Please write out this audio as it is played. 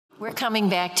We're coming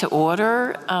back to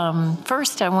order.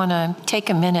 First, I want to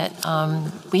take a minute.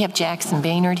 We have Jackson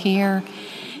Baynard here.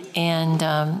 And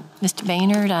Mr.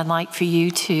 Baynard, I'd like for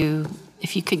you to,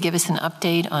 if you could give us an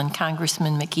update on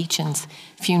Congressman McEachin's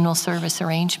funeral service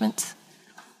arrangements.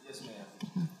 Yes,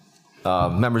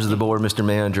 ma'am. Members of the board, Mr.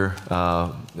 Manager,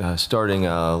 starting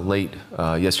late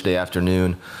yesterday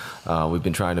afternoon, we've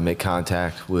been trying to make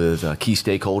contact with key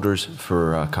stakeholders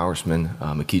for Congressman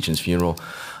McEachin's funeral.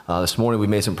 This morning we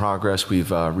made some progress.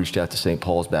 We've reached out to St.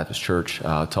 Paul's Baptist Church,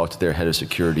 talked to their head of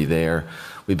security there.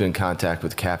 We've been in contact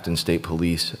with Captain State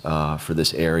Police for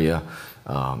this area.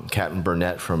 Captain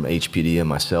Burnett from HPD and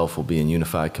myself will be in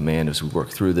unified command as we work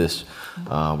through this.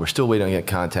 We're still waiting to get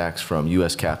contacts from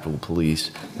U.S. Capitol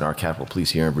Police and our Capitol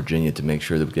Police here in Virginia to make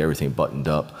sure that we get everything buttoned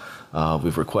up.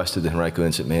 We've requested the Henrico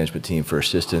Incident Management Team for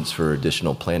assistance for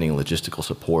additional planning and logistical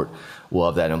support. We'll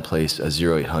have that in place at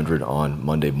 0800 on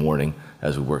Monday morning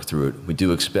as we work through it. We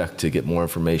do expect to get more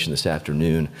information this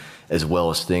afternoon, as well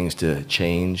as things to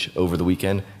change over the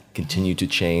weekend, continue to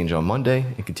change on Monday,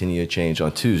 and continue to change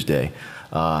on Tuesday.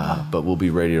 But we'll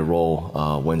be ready to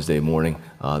roll Wednesday morning.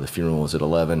 The funeral is at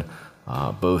 11.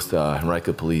 Both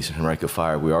Henrico Police and Henrico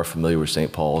Fire, we are familiar with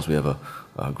St. Paul's. We have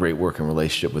a great working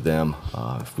relationship with them.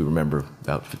 If we remember,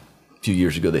 about a few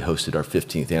years ago, they hosted our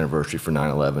 15th anniversary for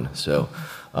 9/11. So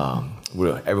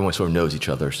everyone sort of knows each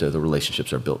other, so the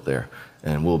relationships are built there.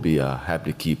 And we'll be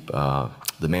happy to keep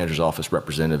the manager's office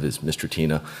representative is Mr.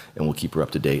 Tina, and we'll keep her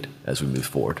up to date as we move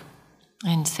forward.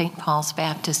 And St. Paul's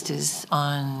Baptist is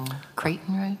on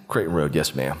Creighton Road? Creighton Road,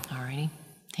 yes, ma'am. All righty.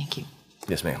 Thank you.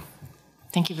 Yes, ma'am.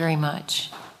 Thank you very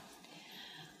much.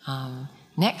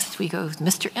 Next, we go with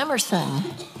Mr. Emerson,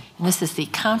 and this is the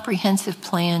comprehensive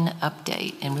plan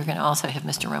update. And we're going to also have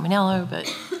Mr. Romanello, but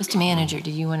Mr. Manager,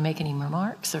 do you want to make any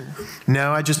remarks? Or?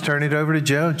 No, I just turn it over to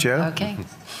Joe. Joe? Okay.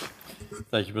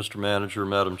 Thank you, Mr. Manager,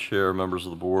 Madam Chair, members of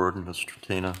the board, and Mr.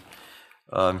 Tina.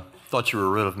 Thought you were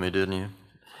rid of me, didn't you?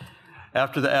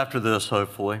 After this,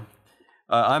 hopefully.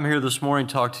 I'm here this morning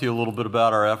to talk to you a little bit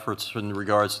about our efforts in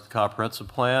regards to the comprehensive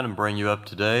plan and bring you up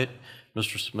to date.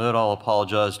 Mr. Smith, I'll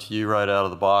apologize to you right out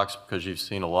of the box because you've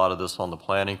seen a lot of this on the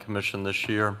Planning Commission this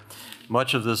year.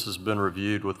 Much of this has been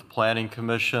reviewed with the Planning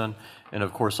Commission, and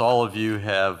of course all of you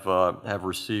have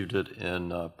received it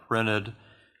in printed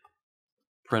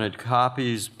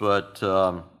copies, but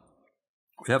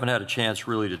we haven't had a chance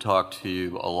really to talk to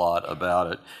you a lot about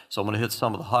it. So I'm going to hit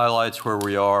some of the highlights, where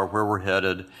we are, where we're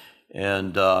headed,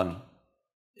 and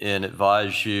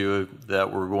advise you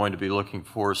that we're going to be looking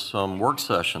for some work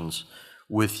sessions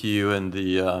with you in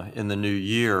the new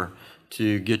year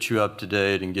to get you up to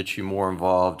date and get you more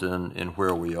involved in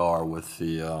where we are with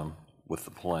the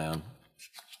plan.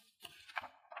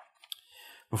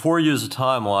 Before you is a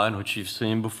timeline, which you've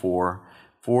seen before,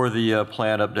 for the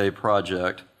plan update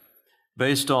project.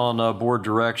 Based on board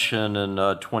direction in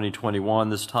 2021,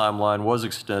 this timeline was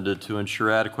extended to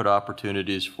ensure adequate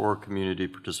opportunities for community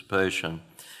participation.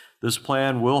 This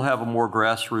plan will have a more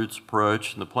grassroots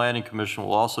approach, and the Planning Commission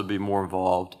will also be more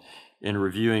involved in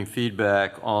reviewing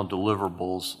feedback on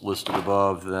deliverables listed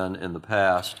above than in the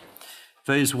past.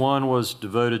 Phase 1 was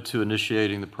devoted to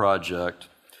initiating the project.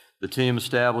 The team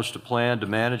established a plan to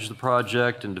manage the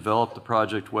project and develop the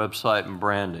project website and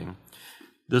branding.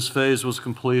 This phase was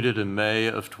completed in May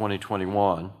of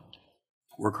 2021.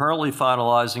 We're currently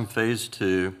finalizing Phase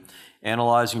 2,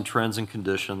 analyzing trends and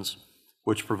conditions,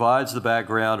 which provides the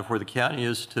background of where the county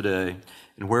is today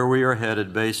and where we are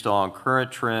headed based on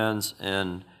current trends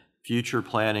and future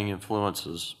planning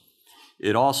influences.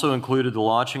 It also included the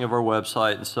launching of our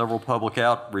website and several public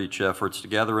outreach efforts to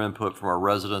gather input from our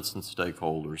residents and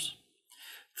stakeholders.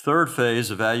 Third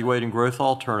phase, evaluating growth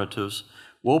alternatives,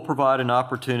 will provide an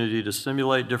opportunity to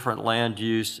simulate different land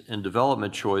use and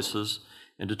development choices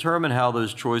and determine how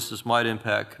those choices might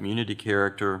impact community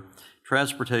character,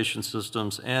 transportation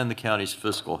systems, and the county's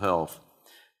fiscal health.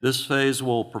 This phase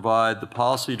will provide the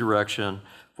policy direction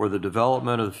for the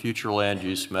development of the future land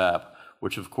use map,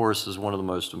 which of course is one of the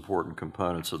most important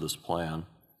components of this plan.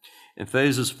 In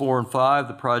phases 4 and 5,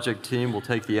 the project team will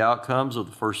take the outcomes of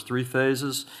the first 3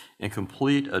 phases and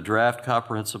complete a draft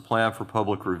comprehensive plan for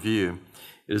public review.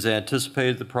 It is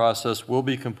anticipated the process will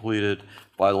be completed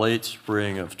by late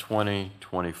spring of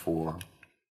 2024.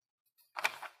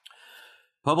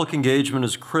 Public engagement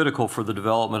is critical for the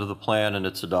development of the plan and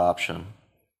its adoption.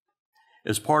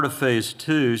 As part of Phase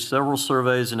 2, several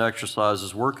surveys and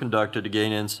exercises were conducted to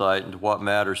gain insight into what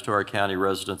matters to our county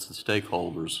residents and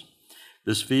stakeholders.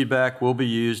 This feedback will be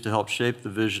used to help shape the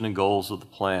vision and goals of the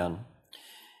plan.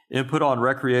 Input on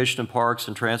recreation and parks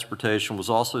and transportation was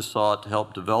also sought to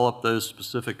help develop those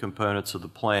specific components of the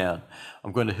plan.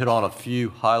 I'm going to hit on a few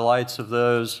highlights of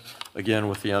those, again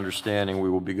with the understanding we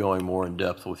will be going more in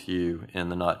depth with you in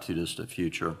the not too distant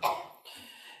future.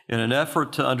 In an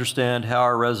effort to understand how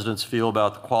our residents feel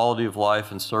about the quality of life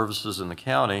and services in the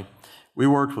county, we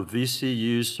worked with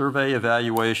VCU's Survey,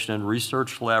 Evaluation, and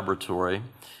Research Laboratory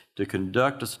to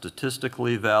conduct a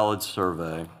statistically valid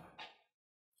survey.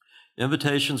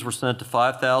 Invitations were sent to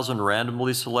 5,000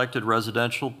 randomly selected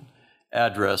residential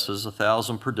addresses,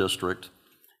 1,000 per district,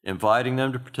 inviting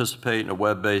them to participate in a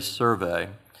web-based survey.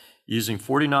 Using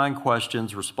 49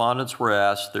 questions, respondents were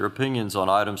asked their opinions on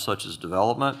items such as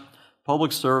development,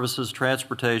 public services,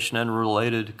 transportation, and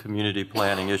related community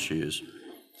planning issues.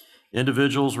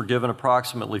 Individuals were given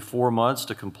approximately 4 months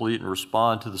to complete and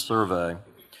respond to the survey.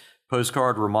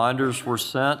 Postcard reminders were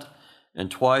sent, and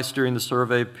twice during the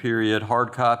survey period,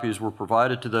 hard copies were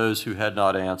provided to those who had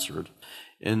not answered,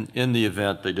 in the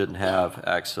event they didn't have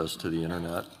access to the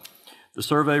internet. The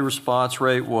survey response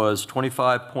rate was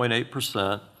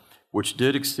 25.8%, which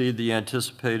did exceed the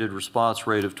anticipated response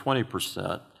rate of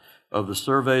 20%. Of the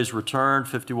surveys returned,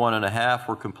 51.5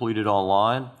 were completed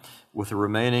online, with the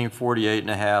remaining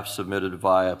 48.5 submitted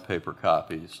via paper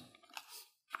copies.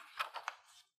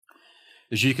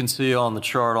 As you can see on the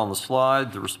chart on the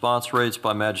slide, the response rates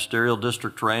by magisterial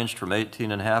district ranged from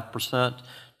 18.5%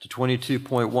 to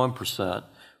 22.1%,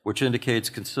 which indicates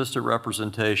consistent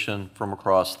representation from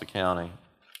across the county.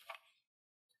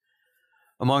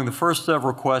 Among the first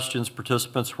several questions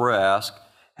participants were asked,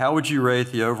 how would you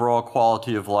rate the overall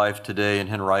quality of life today in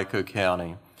Henrico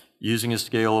County, using a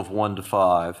scale of 1 to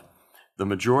 5? The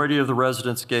majority of the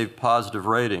residents gave positive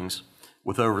ratings,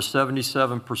 with over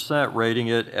 77% rating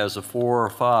it as a 4 or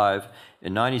 5,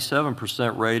 and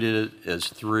 97% rated it as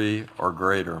 3 or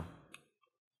greater.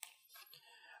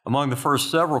 Among the first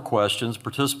several questions,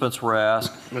 participants were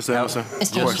asked... Mr. Emerson?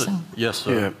 Mr. Emerson? Yes,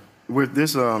 sir. Yeah. With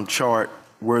this chart,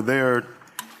 was there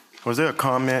a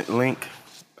comment link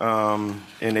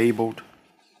enabled?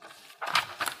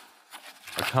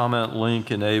 A comment link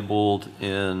enabled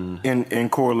in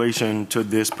correlation to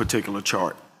this particular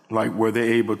chart? Like, were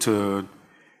they able to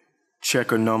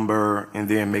check a number and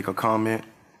then make a comment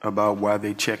about why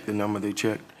they checked the number they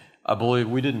checked? I believe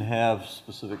we didn't have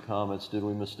specific comments, did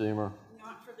we, Ms. Deemer?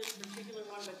 Not for this particular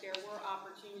one, but there were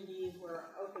opportunities where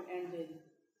open-ended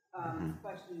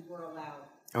questions were allowed.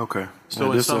 Okay. So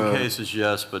now in some cases,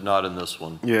 yes, but not in this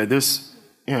one. Yeah, this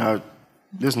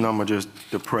number just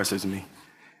depresses me.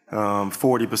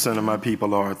 40% of my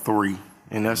people are 3,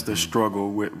 and that's the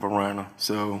struggle with Varina.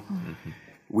 So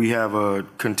we have a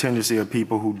contingency of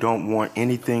people who don't want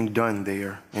anything done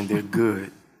there, and they're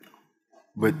good.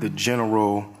 But there's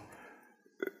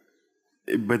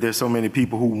so many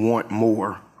people who want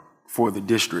more for the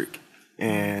district.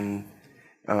 And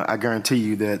I guarantee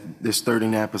you that this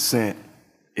 39%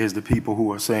 is the people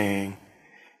who are saying,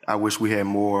 I wish we had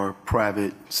more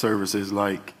private services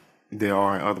like there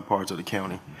are in other parts of the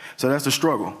county. So that's the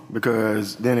struggle,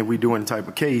 because then if we do any type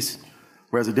of case,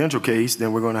 residential case,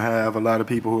 then we're going to have a lot of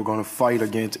people who are going to fight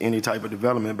against any type of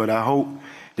development. But I hope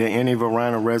that any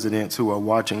Varina residents who are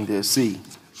watching this see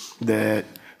that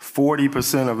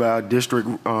 40% of our district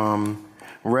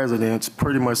residents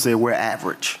pretty much say we're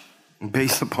average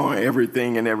based upon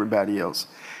everything and everybody else.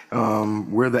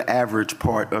 We're the average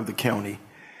part of the county.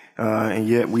 And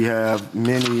yet we have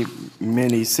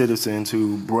many citizens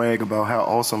who brag about how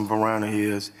awesome Varina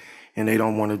is, and they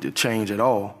don't want it to change at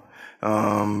all.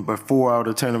 But 4 out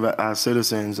of 10 of our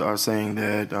citizens are saying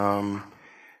that,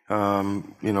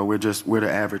 we're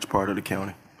the average part of the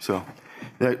county. So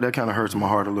that kind of hurts my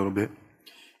heart a little bit.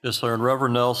 Yes, sir. And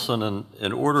Reverend Nelson,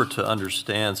 in order to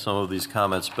understand some of these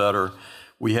comments better,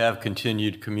 we have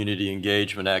continued community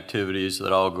engagement activities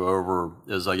that I'll go over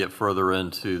as I get further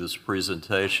into this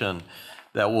presentation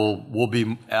that we'll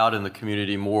be out in the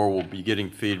community more. We'll be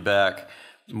getting feedback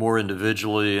more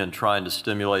individually and trying to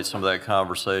stimulate some of that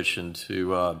conversation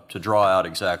to draw out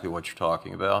exactly what you're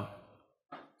talking about.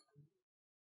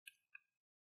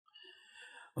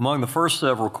 Among the first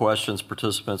several questions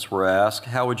participants were asked,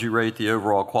 how would you rate the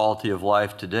overall quality of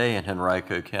life today in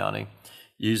Henrico County,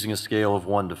 using a scale of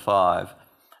 1 to 5?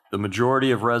 The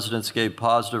majority of residents gave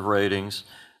positive ratings,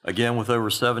 again with over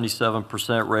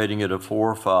 77% rating it a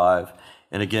 4 or 5,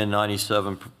 and again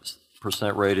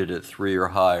 97% rated at 3 or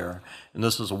higher. And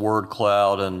this is a word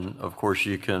cloud, and of course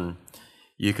you can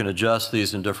adjust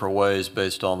these in different ways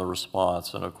based on the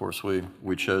response. And of course we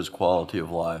chose quality of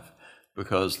life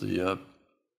because the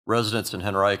residents in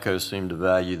Henrico seem to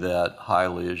value that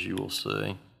highly, as you will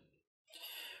see.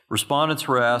 Respondents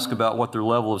were asked about what their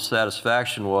level of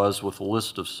satisfaction was with the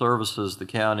list of services the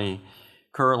county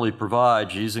currently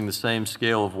provides using the same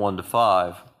scale of 1 to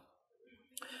 5.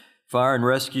 Fire and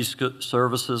rescue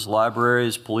services,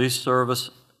 libraries, police service,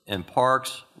 and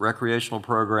parks, recreational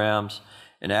programs,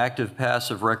 and active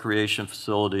passive recreation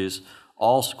facilities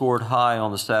all scored high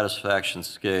on the satisfaction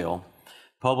scale.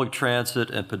 Public transit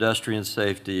and pedestrian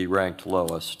safety ranked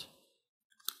lowest.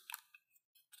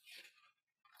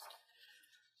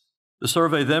 The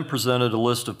survey then presented a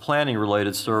list of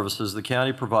planning-related services the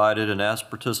county provided and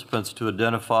asked participants to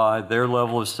identify their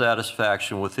level of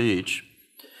satisfaction with each.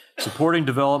 Supporting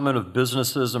development of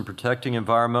businesses and protecting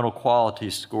environmental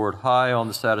quality scored high on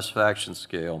the satisfaction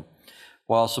scale,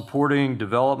 while supporting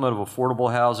development of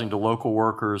affordable housing to local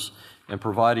workers and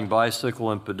providing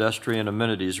bicycle and pedestrian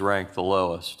amenities ranked the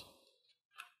lowest.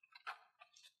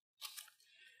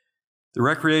 The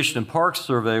Recreation and Parks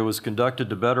Survey was conducted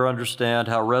to better understand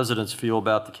how residents feel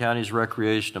about the county's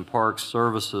recreation and parks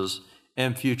services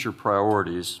and future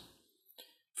priorities.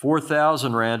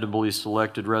 4,000 randomly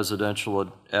selected residential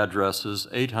addresses,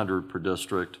 800 per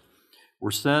district,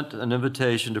 were sent an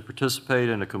invitation to participate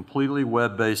in a completely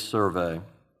web-based survey.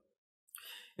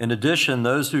 In addition,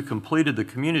 those who completed the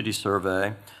community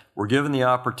survey were given the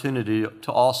opportunity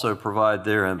to also provide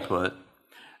their input.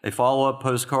 A follow-up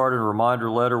postcard and reminder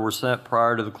letter were sent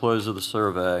prior to the close of the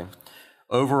survey.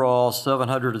 Overall,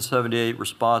 778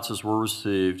 responses were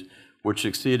received, which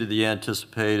exceeded the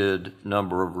anticipated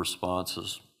number of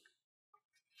responses.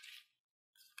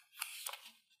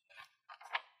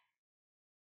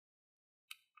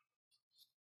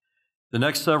 The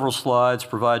next several slides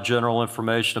provide general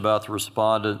information about the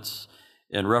respondents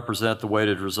and represent the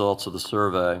weighted results of the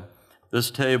survey. This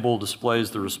table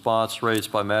displays the response rates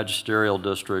by magisterial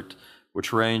district,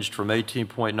 which ranged from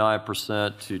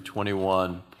 18.9% to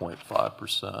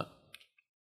 21.5%.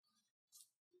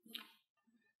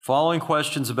 Following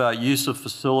questions about use of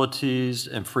facilities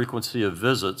and frequency of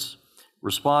visits,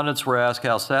 respondents were asked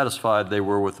how satisfied they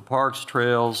were with the parks,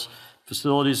 trails,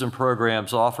 facilities, and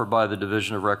programs offered by the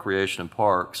Division of Recreation and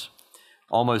Parks.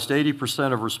 Almost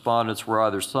 80% of respondents were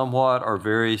either somewhat or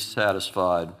very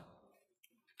satisfied.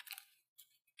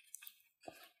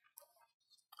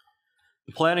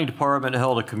 The Planning Department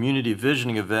held a community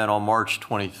visioning event on March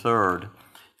 23rd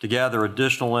to gather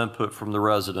additional input from the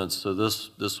residents, so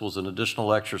this was an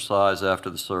additional exercise after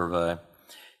the survey.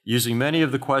 Using many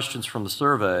of the questions from the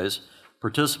surveys,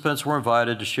 participants were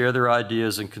invited to share their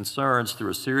ideas and concerns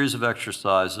through a series of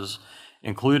exercises,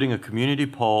 including a community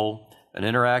poll, an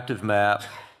interactive map,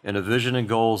 and a vision and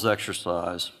goals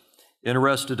exercise.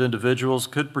 Interested individuals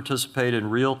could participate in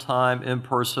real-time,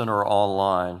 in-person, or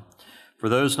online. For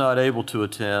those not able to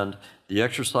attend, the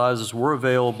exercises were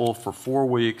available for 4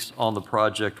 weeks on the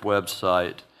project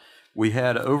website. We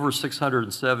had over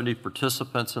 670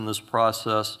 participants in this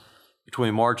process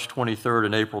between March 23rd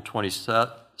and April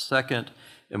 22nd,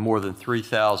 and more than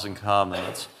 3,000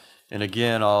 comments. And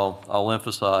again, I'll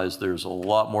emphasize there's a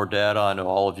lot more data. I know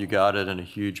all of you got it in a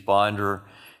huge binder,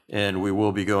 and we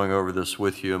will be going over this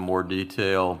with you in more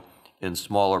detail in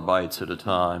smaller bites at a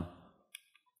time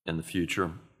in the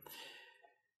future.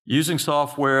 Using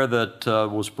software that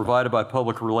was provided by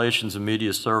Public Relations and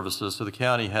Media Services, so the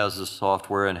county has this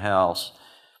software in-house.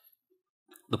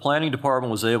 The Planning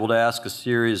Department was able to ask a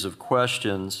series of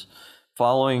questions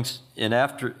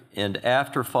after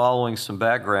following some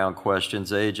background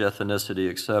questions, age, ethnicity,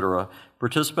 etc.,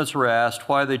 participants were asked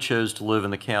why they chose to live in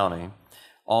the county.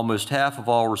 Almost half of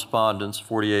all respondents,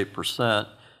 48%,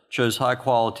 chose high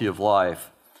quality of life.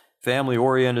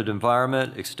 Family-oriented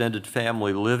environment, extended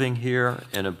family living here,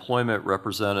 and employment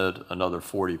represented another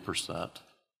 40%.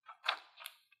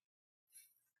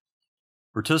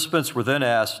 Participants were then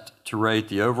asked to rate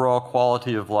the overall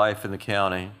quality of life in the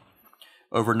county.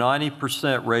 Over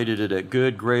 90% rated it at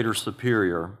good, great, or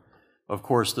superior. Of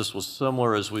course, this was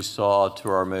similar, as we saw, to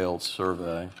our mailed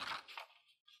survey.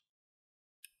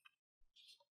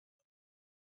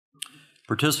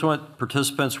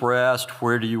 Participants were asked,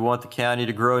 where do you want the county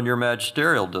to grow in your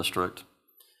magisterial district?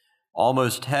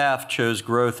 Almost half chose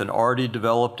growth in already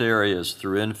developed areas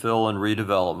through infill and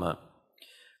redevelopment.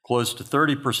 Close to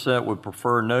 30% would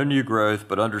prefer no new growth,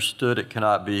 but understood it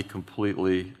cannot be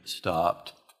completely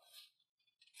stopped.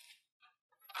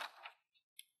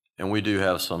 And we do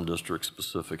have some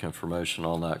district-specific information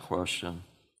on that question.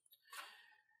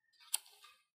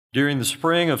 During the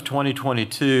spring of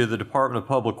 2022, the Department of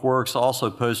Public Works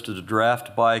also posted a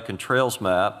draft bike and trails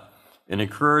map and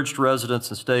encouraged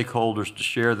residents and stakeholders to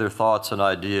share their thoughts and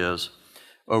ideas.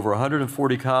 Over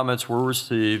 140 comments were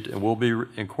received and will be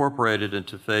incorporated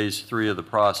into phase 3 of the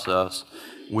process.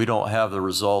 We don't have the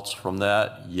results from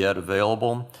that yet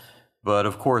available. But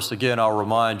of course, again, I'll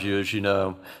remind you, as you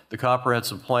know, the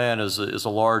comprehensive plan is a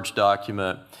large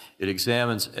document. It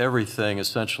examines everything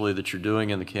essentially that you're doing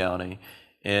in the county.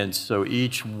 And so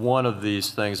each one of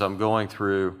these things I'm going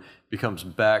through becomes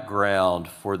background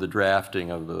for the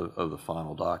drafting of the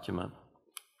final document.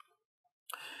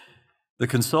 The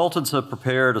consultants have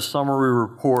prepared a summary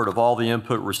report of all the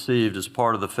input received as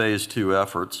part of the phase 2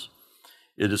 efforts.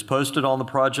 It is posted on the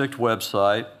project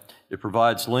website. It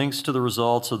provides links to the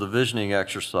results of the visioning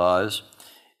exercise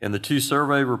and the 2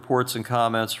 survey reports and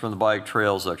comments from the bike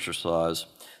trails exercise.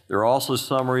 There are also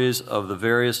summaries of the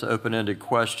various open-ended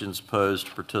questions posed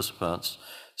to participants.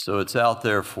 So it's out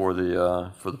there for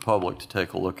the public to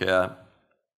take a look at.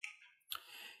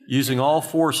 Using all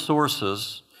 4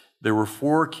 sources, there were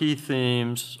 4 key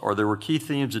themes, or there were key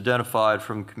themes identified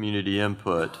from community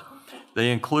input.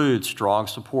 They include strong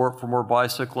support for more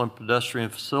bicycle and pedestrian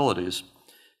facilities,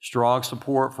 strong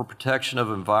support for protection of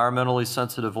environmentally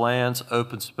sensitive lands,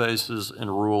 open spaces, and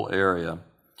rural area,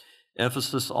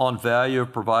 emphasis on value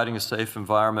of providing a safe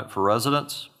environment for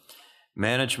residents,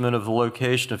 management of the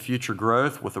location of future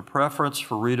growth with a preference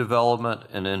for redevelopment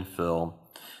and infill,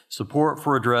 support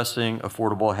for addressing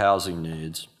affordable housing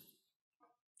needs.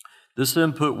 This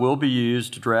input will be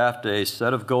used to draft a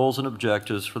set of goals and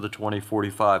objectives for the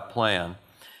 2045 plan.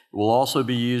 It will also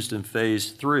be used in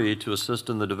phase 3 to assist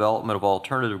in the development of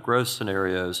alternative growth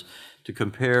scenarios to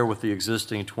compare with the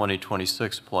existing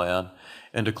 2026 plan.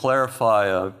 And to clarify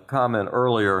a comment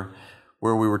earlier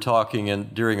where we were talking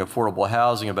during affordable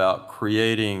housing about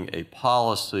creating a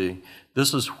policy,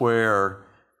 this is where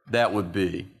that would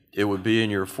be. It would be in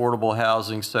your affordable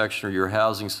housing section or your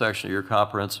housing section of your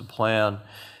comprehensive plan.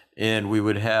 And we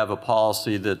would have a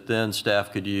policy that then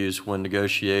staff could use when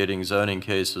negotiating zoning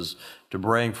cases to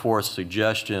bring forth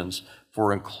suggestions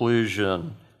for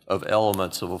inclusion of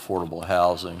elements of affordable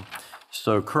housing.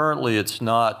 So currently, it's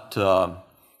not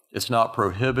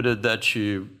prohibited that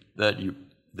you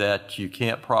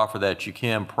can't proffer that. You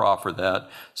can proffer that.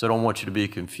 So I don't want you to be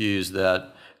confused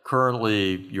that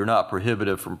currently you're not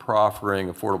prohibited from proffering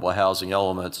affordable housing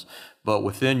elements, but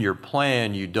within your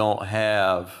plan you don't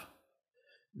have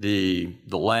the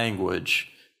language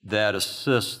that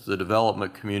assists the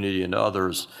development community and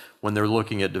others when they're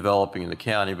looking at developing in the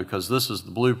county, because this is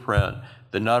the blueprint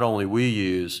that not only we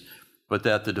use, but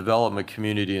that the development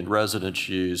community and residents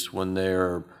use when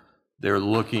they're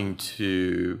looking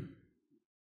to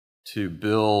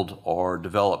build or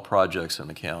develop projects in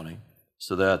the county.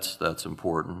 So that's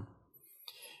important.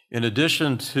 In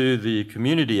addition to the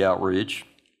community outreach,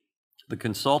 the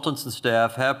consultants and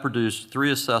staff have produced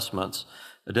 3 assessments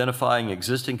identifying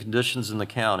existing conditions in the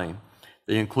county.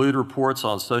 They include reports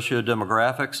on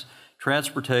sociodemographics,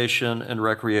 transportation, and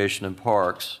recreation and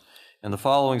parks. And the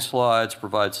following slides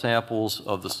provide samples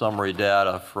of the summary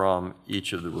data from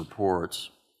each of the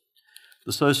reports.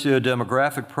 The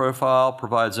sociodemographic profile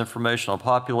provides information on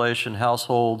population,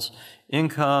 households,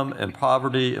 income and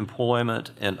poverty,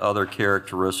 employment, and other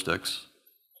characteristics.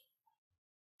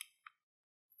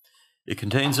 It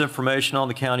contains information on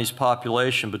the county's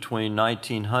population between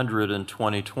 1900 and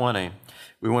 2020.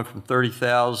 We went from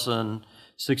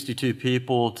 30,062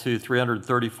 people to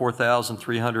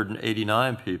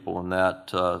 334,389 people in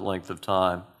that length of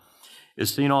time.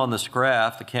 As seen on this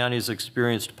graph, the county has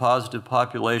experienced positive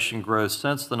population growth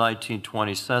since the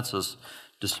 1920 census,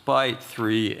 despite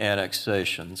 3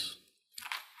 annexations.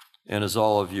 And as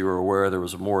all of you are aware, there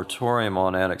was a moratorium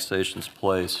on annexations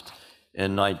placed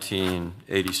in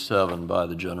 1987 by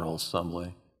the General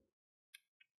Assembly.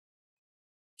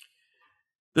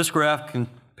 This graph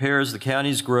compares the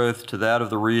county's growth to that of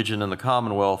the region and the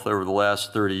Commonwealth over the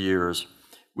last 30 years.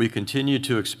 We continue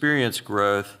to experience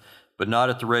growth, but not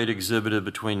at the rate exhibited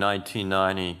between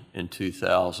 1990 and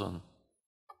 2000.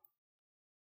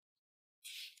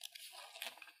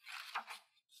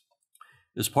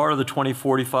 As part of the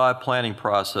 2045 planning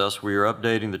process, we are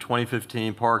updating the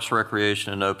 2015 Parks,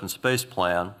 Recreation, and Open Space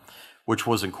Plan, which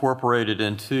was incorporated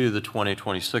into the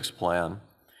 2026 plan.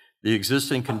 The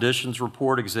existing conditions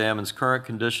report examines current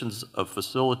conditions of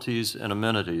facilities and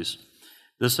amenities.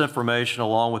 This information,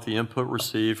 along with the input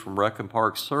received from Rec and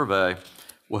Parks Survey,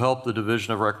 will help the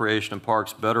Division of Recreation and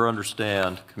Parks better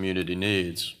understand community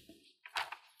needs.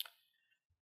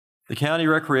 The county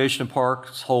recreation and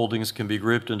parks holdings can be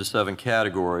grouped into 7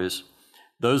 categories.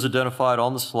 Those identified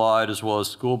on the slide, as well as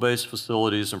school-based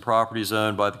facilities and properties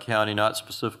owned by the county not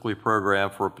specifically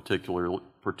programmed for a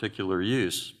particular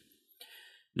use.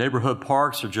 Neighborhood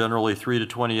parks are generally 3 to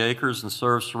 20 acres and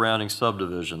serve surrounding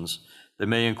subdivisions. They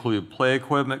may include play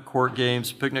equipment, court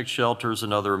games, picnic shelters,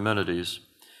 and other amenities.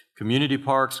 Community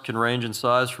parks can range in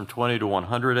size from 20 to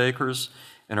 100 acres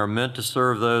and are meant to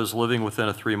serve those living within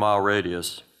a 3-mile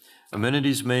radius.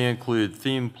 Amenities may include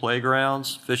themed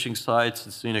playgrounds, fishing sites,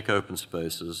 and scenic open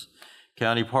spaces.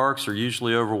 County parks are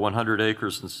usually over 100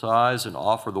 acres in size and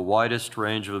offer the widest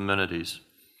range of amenities.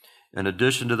 In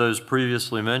addition to those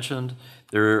previously mentioned,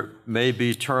 there may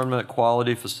be tournament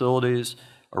quality facilities,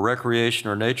 a recreation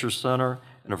or nature center,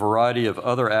 and a variety of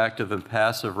other active and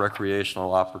passive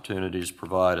recreational opportunities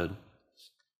provided.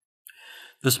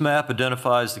 This map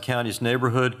identifies the county's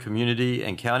neighborhood, community,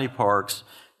 and county parks,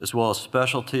 as well as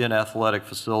specialty and athletic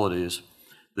facilities.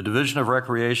 The Division of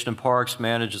Recreation and Parks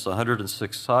manages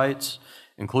 106 sites,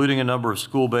 including a number of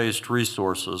school-based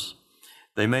resources.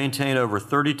 They maintain over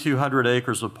 3,200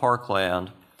 acres of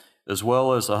parkland, as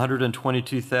well as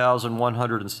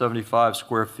 122,175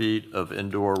 square feet of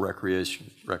indoor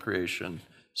recreation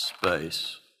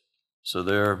space. So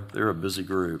they're a busy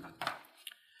group.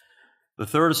 The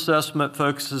third assessment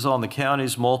focuses on the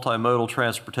county's multimodal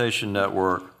transportation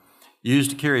network.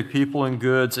 Used to carry people and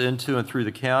goods into and through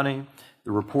the county,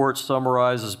 the report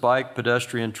summarizes bike,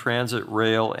 pedestrian, transit,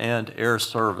 rail, and air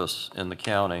service in the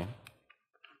county.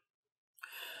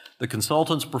 The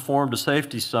consultants performed a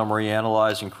safety summary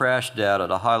analyzing crash data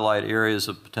to highlight areas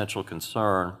of potential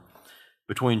concern.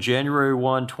 Between January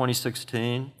 1,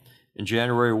 2016 and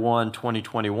January 1,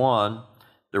 2021,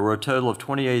 there were a total of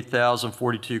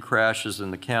 28,042 crashes in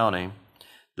the county.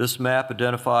 This map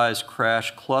identifies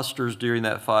crash clusters during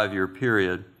that 5-year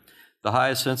period. The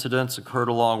highest incidents occurred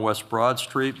along West Broad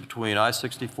Street between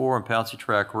I-64 and Pouncey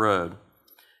Track Road.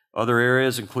 Other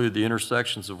areas include the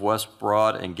intersections of West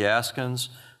Broad and Gaskins,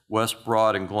 West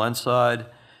Broad and Glenside,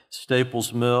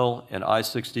 Staples Mill, and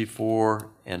I-64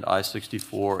 and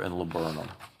I-64 and Laburnum.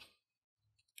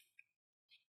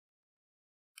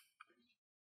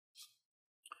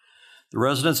 The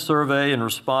resident survey and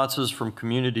responses from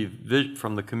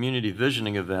the community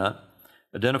visioning event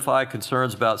identify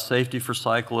concerns about safety for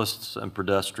cyclists and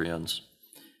pedestrians.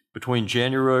 Between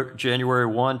January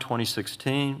 1,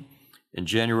 2016 and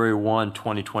January 1,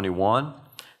 2021,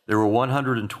 there were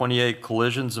 128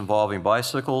 collisions involving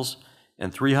bicycles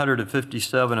and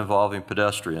 357 involving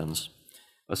pedestrians.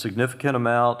 A significant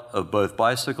amount of both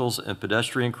bicycles and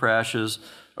pedestrian crashes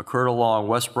occurred along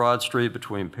West Broad Street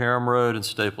between Parham Road and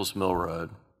Staples Mill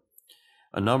Road.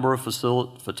 A number of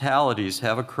fatalities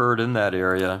have occurred in that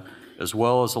area, as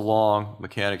well as along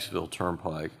Mechanicsville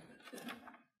Turnpike.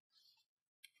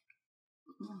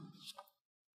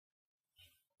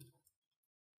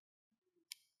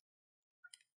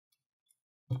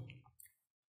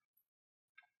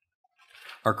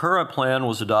 Our current plan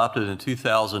was adopted in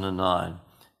 2009,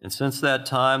 and since that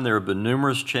time there have been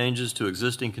numerous changes to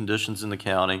existing conditions in the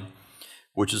county,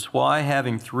 which is why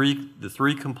having the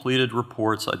three completed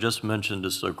reports I just mentioned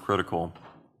is so critical.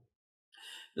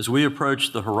 As we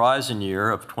approach the horizon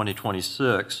year of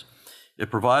 2026,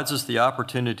 it provides us the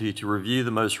opportunity to review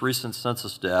the most recent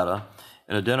census data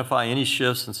and identify any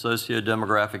shifts in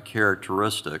socio-demographic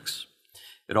characteristics.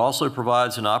 It also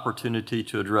provides an opportunity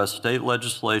to address state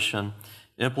legislation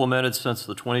implemented since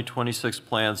the 2026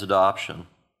 plan's adoption.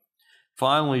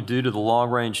 Finally, due to the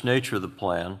long-range nature of the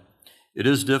plan, it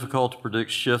is difficult to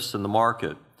predict shifts in the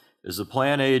market. As the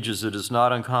plan ages, it is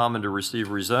not uncommon to receive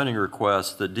rezoning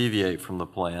requests that deviate from the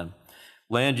plan.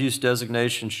 Land use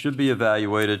designations should be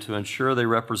evaluated to ensure they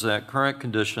represent current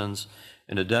conditions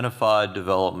and identified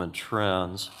development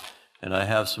trends. And I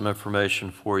have some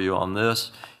information for you on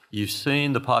this. You've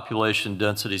seen the population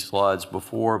density slides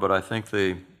before, but I think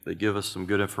they give us some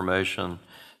good information.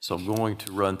 So I'm going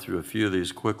to run through a few of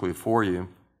these quickly for you.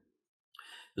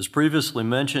 As previously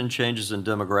mentioned, changes in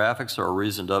demographics are a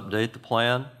reason to update the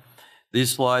plan.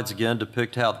 These slides again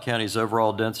depict how the county's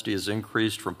overall density has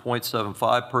increased from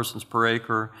 0.75 persons per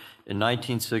acre in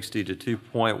 1960 to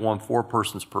 2.14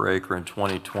 persons per acre in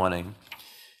 2020.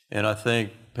 And I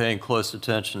think paying close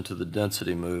attention to the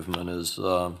density movement is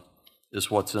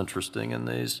what's interesting in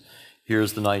these.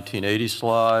 Here's the 1980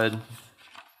 slide.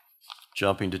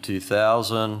 Jumping to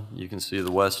 2000, you can see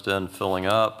the West End filling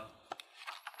up.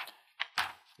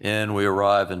 And we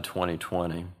arrive in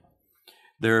 2020.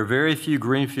 There are very few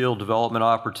greenfield development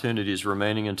opportunities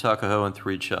remaining in Tuckahoe and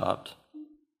Three Chopt.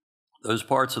 Those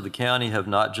parts of the county have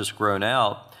not just grown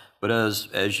out, but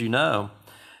as you know,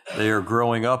 they are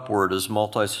growing upward as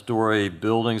multi-story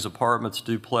buildings, apartments,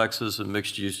 duplexes, and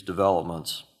mixed-use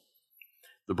developments.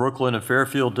 The Brooklyn and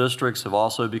Fairfield districts have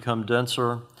also become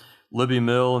denser. Libby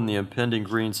Mill and the impending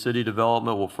Green City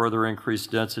development will further increase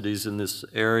densities in this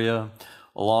area,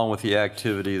 along with the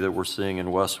activity that we're seeing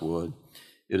in Westwood.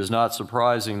 It is not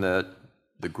surprising that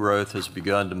the growth has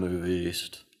begun to move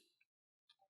east.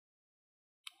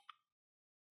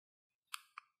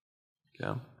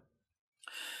 Okay.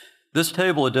 This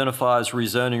table identifies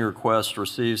rezoning requests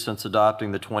received since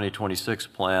adopting the 2026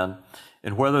 plan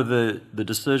and whether the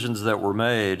decisions that were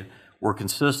made were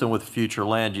consistent with future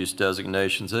land use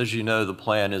designations. As you know, the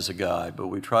plan is a guide, but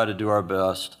we try to do our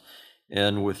best,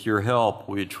 and with your help,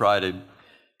 we try to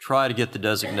get the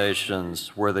designations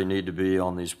where they need to be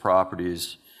on these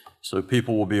properties so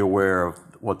people will be aware of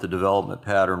what the development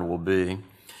pattern will be.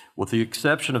 With the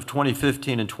exception of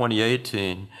 2015 and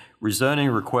 2018,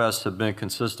 rezoning requests have been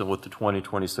consistent with the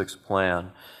 2026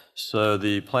 plan. So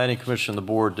the Planning Commission and the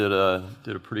board did a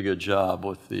pretty good job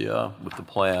with the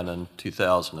plan in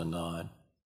 2009.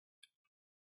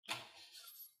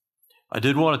 I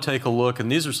did want to take a look,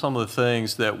 and these are some of the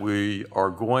things that we are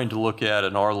going to look at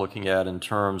and are looking at in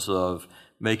terms of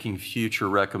making future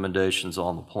recommendations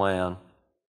on the plan.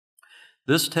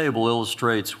 This table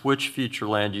illustrates which future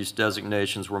land use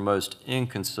designations were most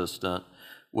inconsistent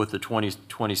with the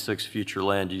 2026 future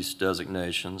land use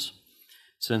designations.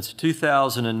 Since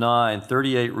 2009,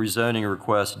 38 rezoning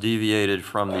requests deviated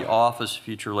from the office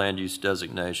future land use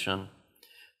designation.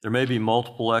 There may be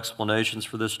multiple explanations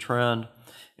for this trend,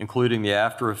 including the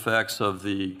after effects of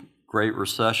the Great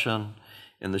Recession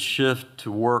and the shift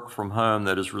to work from home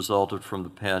that has resulted from the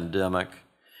pandemic.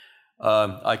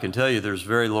 I can tell you there's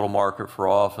very little market for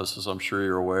office, as I'm sure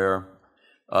you're aware.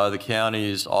 The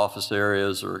county's office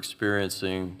areas are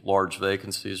experiencing large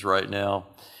vacancies right now,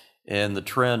 and the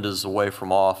trend is away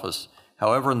from office.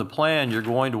 However, in the plan, you're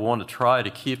going to want to try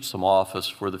to keep some office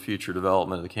for the future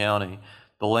development of the county.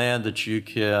 The land that you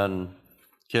can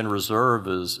reserve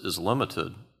is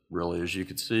limited, really, as you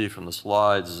can see from the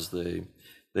slides as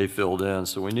they filled in.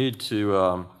 So we need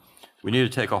to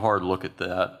take a hard look at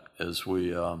that as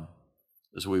we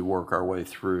work our way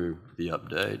through the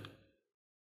update.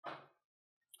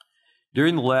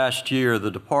 During the last year,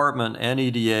 the department and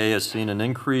EDA has seen an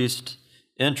increased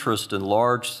interest in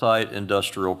large site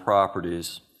industrial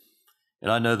properties. And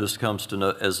I know this comes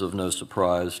as of no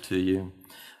surprise to you.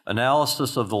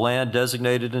 Analysis of the land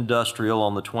designated industrial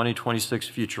on the 2026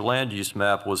 future land use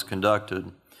map was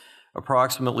conducted.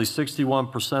 Approximately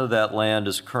 61% of that land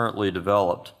is currently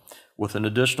developed, with an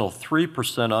additional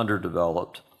 3%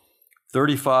 underdeveloped.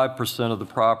 35% of the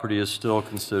property is still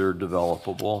considered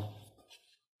developable.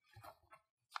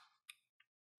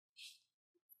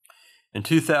 In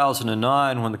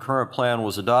 2009, when the current plan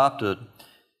was adopted,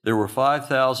 there were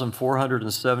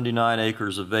 5,479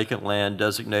 acres of vacant land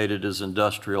designated as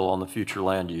industrial on the future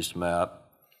land use map.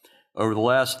 Over the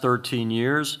last 13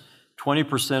 years,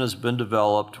 20% has been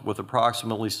developed, with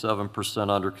approximately 7%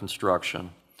 under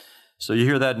construction. So you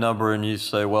hear that number and you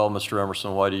say, well, Mr.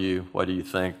 Emerson, why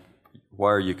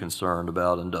are you concerned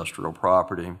about industrial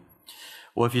property?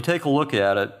 Well, if you take a look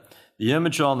at it, the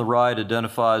image on the right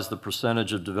identifies the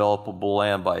percentage of developable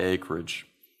land by acreage.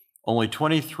 Only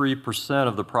 23%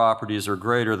 of the properties are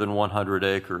greater than 100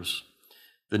 acres,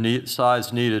 the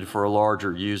size needed for a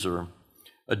larger user.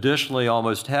 Additionally,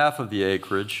 almost half of the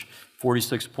acreage,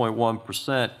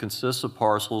 46.1%, consists of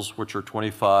parcels which are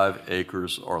 25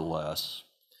 acres or less.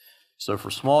 So for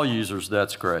small users,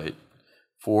 that's great.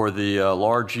 For the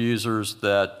large users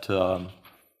that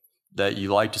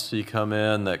you like to see come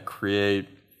in, that create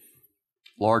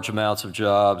large amounts of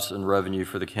jobs and revenue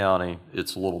for the county,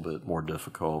 it's a little bit more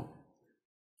difficult.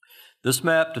 This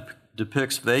map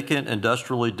depicts vacant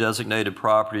industrially designated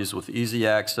properties with easy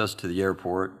access to the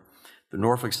airport, the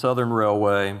Norfolk Southern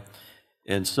Railway,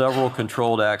 and several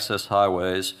controlled access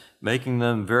highways, making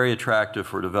them very attractive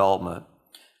for development.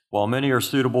 While many are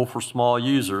suitable for small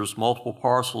users, multiple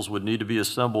parcels would need to be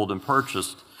assembled and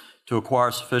purchased to acquire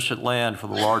sufficient land for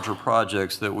the larger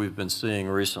projects that we've been seeing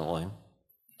recently.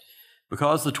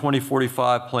 Because the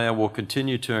 2045 plan will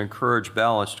continue to encourage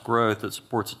balanced growth that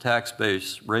supports a tax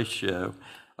base ratio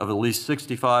of at least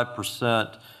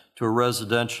 65% to a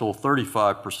residential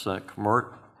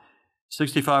 35%,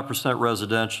 65%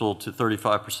 residential to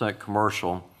 35%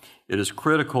 commercial, it is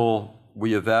critical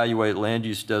we evaluate land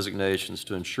use designations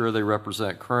to ensure they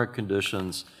represent current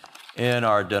conditions and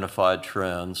our identified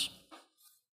trends.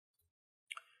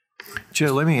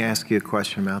 Joe, let me ask you a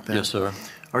question about that. Yes, sir.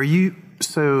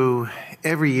 So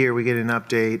every year we get an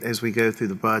update as we go through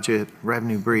the budget,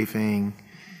 revenue briefing,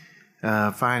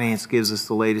 finance gives us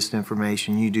the latest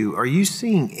information you do. Are you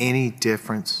seeing any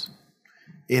difference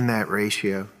in that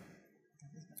ratio?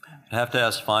 I'd have to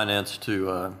ask finance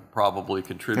to probably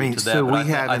contribute to that. So but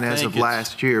we haven't as of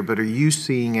last year, but are you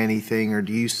seeing anything or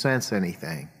do you sense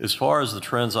anything? As far as the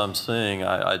trends I'm seeing,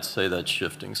 I'd say that's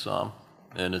shifting some,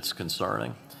 and it's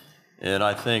concerning. And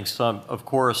I think of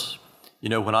course, you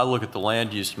know, when I look at the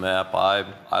land use map,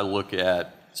 I look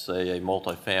at, say, a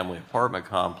multifamily apartment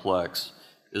complex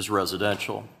as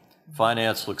residential.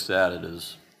 Finance looks at it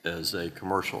as a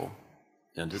commercial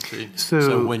entity.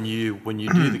 So when you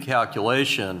do the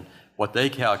calculation, what they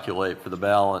calculate for the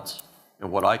balance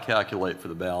and what I calculate for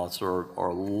the balance are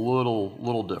a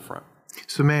little different.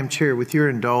 So, Madam Chair, with your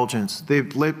indulgence, I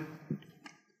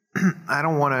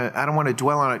don't want to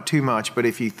dwell on it too much, but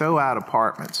if you throw out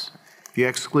apartments, if you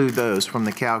exclude those from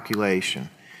the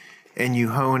calculation, and you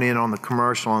hone in on the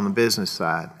commercial on the business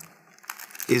side,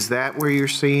 is that where you're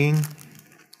seeing?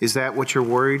 Is that what you're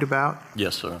worried about?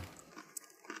 Yes, sir.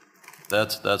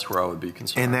 That's where I would be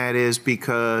concerned. And that is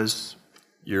because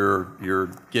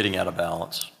you're getting out of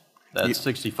balance. That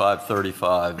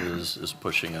 65-35 is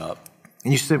pushing up.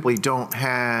 And you simply don't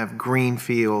have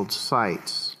greenfield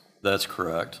sites. That's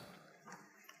correct.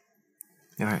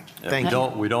 All right. Yeah, Thank you.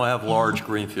 We don't have large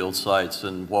greenfield sites,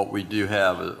 and what we do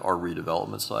have are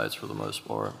redevelopment sites for the most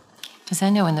part. Because I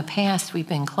know in the past we've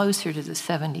been closer to the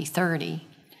 70-30.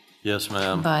 Yes,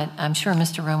 ma'am. But I'm sure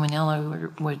Mr.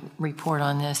 Romanello would report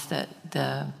on this, that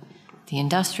the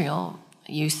industrial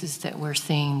uses that we're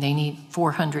seeing, they need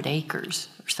 400 acres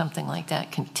or something like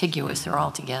that, contiguous or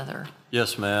all together.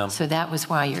 Yes, ma'am. So that was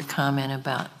why your comment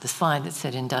about the slide that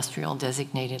said industrial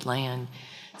designated land.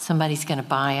 Somebody's going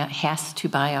to has to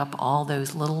buy up all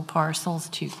those little parcels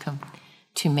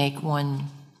to make one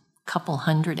couple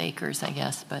hundred acres, I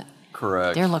guess, but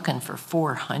correct. They're looking for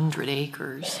 400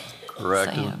 acres.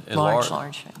 Correct. So,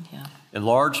 large, yeah. And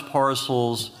large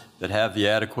parcels that have the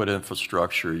adequate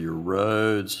infrastructure, your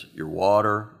roads, your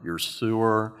water, your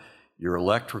sewer, your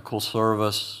electrical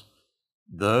service,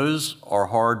 those are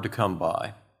hard to come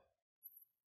by.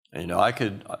 And, you know, I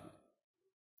can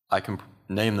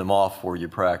name them off for you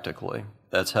practically.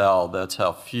 That's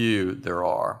how few there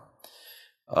are.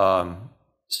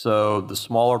 So the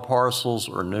smaller parcels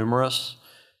are numerous.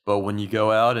 But when you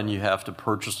go out and you have to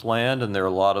purchase land and there are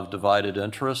a lot of divided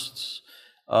interests,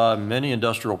 many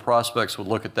industrial prospects would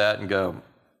look at that and go,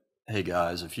 hey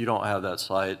guys, if you don't have that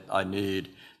site I need,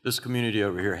 this community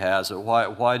over here has it. Why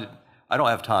I don't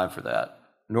have time for that,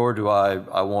 nor do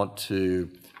I want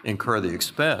to incur the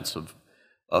expense of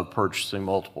purchasing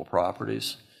multiple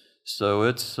properties. So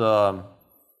it's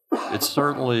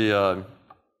certainly a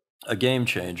game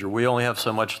changer. We only have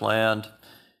so much land.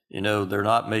 You know, they're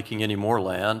not making any more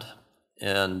land,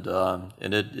 and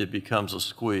it becomes a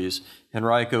squeeze.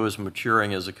 Henrico is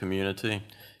maturing as a community,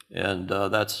 and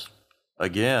that's,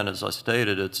 again, as I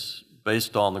stated, it's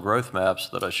based on the growth maps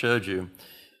that I showed you.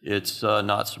 It's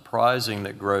not surprising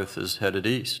that growth is headed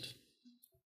east.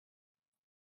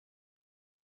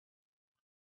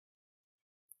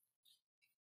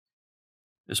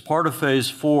 As part of Phase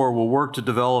 4, we'll work to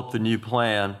develop the new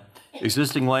plan.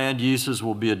 Existing land uses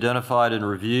will be identified and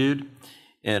reviewed,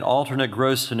 and alternate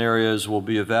growth scenarios will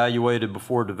be evaluated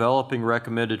before developing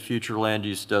recommended future land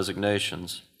use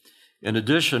designations. In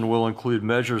addition, we'll include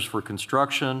measures for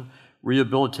construction,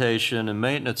 rehabilitation, and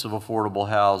maintenance of affordable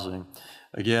housing.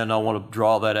 Again, I want to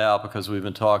draw that out because we've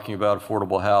been talking about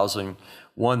affordable housing.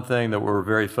 One thing that we're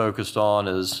very focused on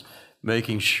is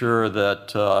making sure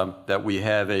that we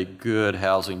have a good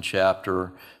housing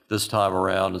chapter this time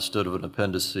around instead of an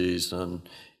appendices, and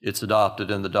it's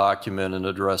adopted in the document and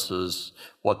addresses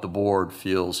what the board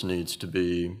feels needs to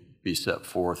be set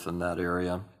forth in that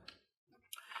area.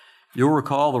 You'll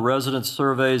recall the resident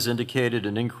surveys indicated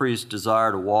an increased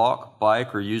desire to walk,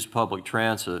 bike, or use public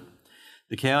transit.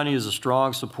 The county is a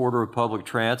strong supporter of public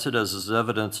transit, as is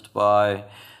evidenced by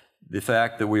the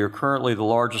fact that we are currently the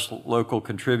largest local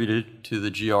contributor to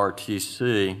the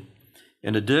GRTC.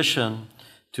 In addition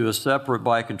to a separate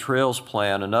bike and trails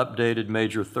plan, an updated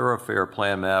major thoroughfare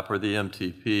plan map, or the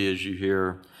MTP, as you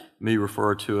hear me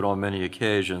refer to it on many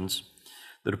occasions.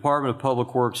 The Department of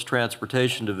Public Works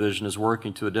Transportation Division is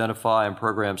working to identify and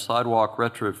program sidewalk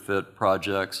retrofit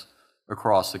projects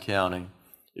across the county.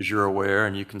 As you're aware,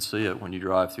 and you can see it when you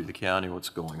drive through the county, what's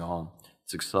going on.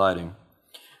 It's exciting.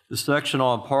 The section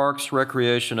on parks,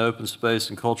 recreation, open space,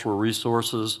 and cultural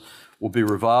resources will be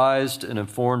revised and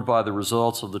informed by the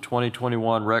results of the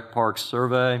 2021 Rec Parks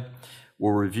Survey.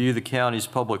 We'll review the county's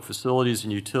public facilities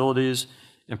and utilities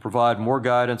and provide more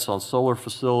guidance on solar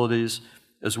facilities,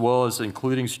 as well as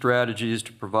including strategies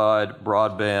to provide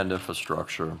broadband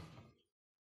infrastructure.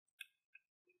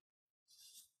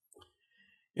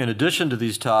 In addition to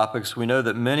these topics, we know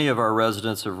that many of our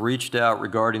residents have reached out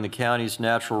regarding the county's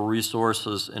natural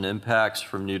resources and impacts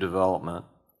from new development.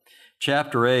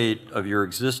 Chapter 8 of your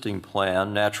existing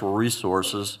plan, Natural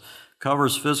Resources,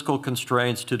 covers physical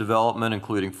constraints to development,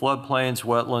 including floodplains,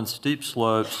 wetlands, steep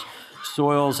slopes,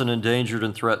 soils, and endangered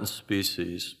and threatened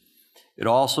species. It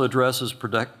also addresses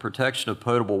protection of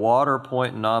potable water,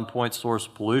 point and non-point source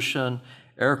pollution,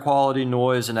 air quality,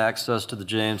 noise, and access to the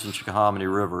James and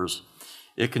Chickahominy rivers.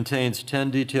 It contains 10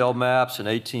 detailed maps and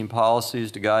 18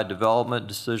 policies to guide development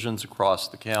decisions across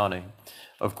the county.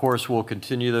 Of course, we'll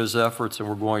continue those efforts, and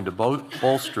we're going to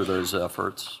bolster those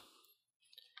efforts.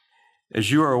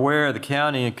 As you are aware, the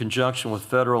county, in conjunction with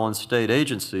federal and state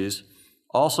agencies,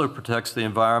 also protects the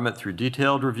environment through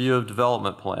detailed review of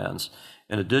development plans.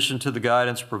 In addition to the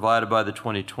guidance provided by the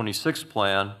 2026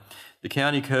 plan, the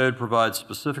county code provides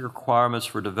specific requirements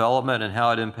for development and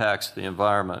how it impacts the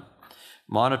environment.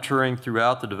 Monitoring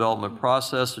throughout the development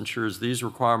process ensures these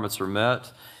requirements are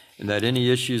met and that any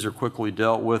issues are quickly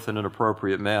dealt with in an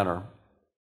appropriate manner.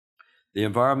 The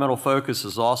environmental focus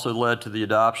has also led to the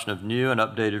adoption of new and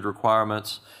updated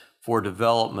requirements for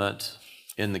development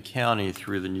in the county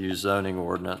through the new zoning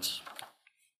ordinance.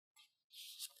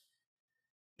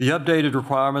 The updated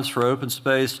requirements for open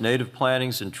space, native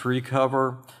plantings, and tree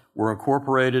cover were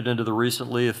incorporated into the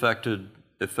recently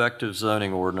effective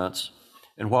zoning ordinance.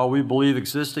 And while we believe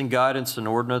existing guidance and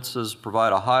ordinances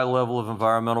provide a high level of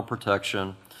environmental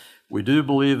protection, we do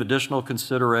believe additional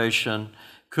consideration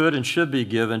could and should be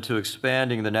given to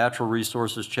expanding the natural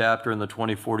resources chapter in the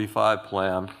 2045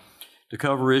 plan to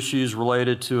cover issues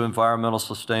related to environmental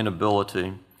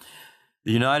sustainability.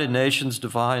 The United Nations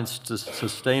defines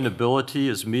sustainability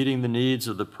as meeting the needs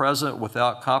of the present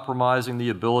without compromising the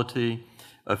ability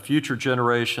of future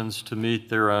generations to meet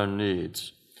their own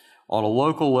needs. On a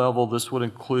local level, this would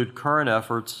include current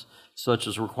efforts such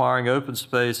as requiring open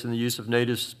space and the use of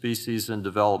native species in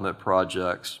development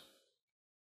projects.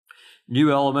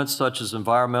 New elements such as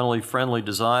environmentally friendly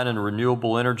design and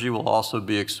renewable energy will also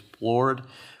be explored.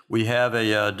 We have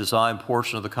a design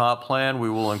portion of the comp plan. We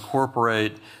will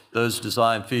incorporate those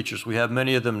design features. We have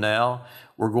many of them now.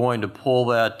 We're going to pull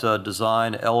that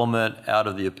design element out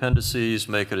of the appendices,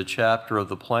 make it a chapter of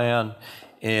the plan,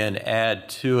 and add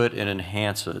to it and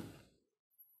enhance it.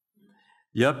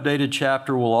 The updated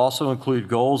chapter will also include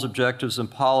goals, objectives, and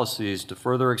policies to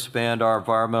further expand our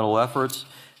environmental efforts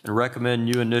and recommend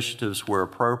new initiatives where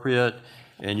appropriate.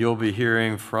 And you'll be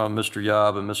hearing from Mr.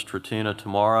 Yob and Ms. Trattina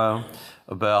tomorrow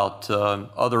about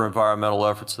other environmental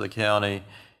efforts of the county.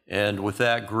 And with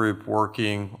that group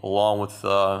working along with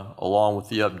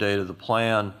the update of the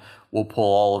plan, we'll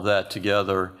pull all of that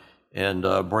together and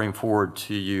bring forward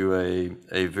to you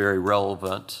a very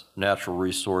relevant natural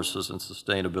resources and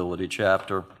sustainability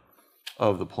chapter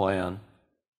of the plan.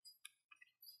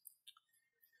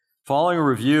 Following a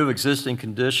review of existing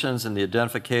conditions and the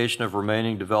identification of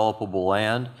remaining developable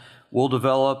land, we'll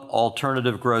develop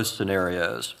alternative growth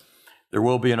scenarios. There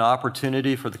will be an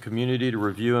opportunity for the community to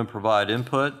review and provide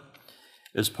input.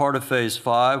 As part of Phase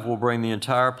 5, we'll bring the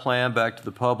entire plan back to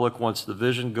the public once the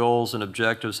vision, goals, and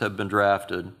objectives have been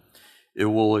drafted. It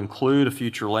will include a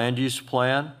future land use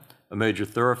plan, a major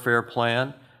thoroughfare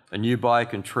plan, a new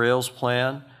bike and trails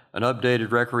plan, an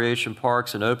updated recreation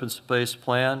parks and open space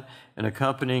plan, and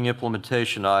accompanying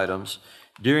implementation items.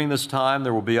 During this time,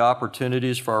 there will be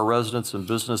opportunities for our residents and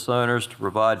business owners to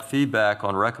provide feedback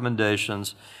on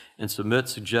recommendations and submit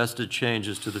suggested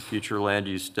changes to the future land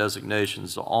use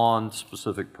designations on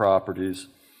specific properties.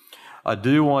 I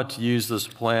do want to use this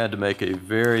plan to make a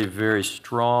very, very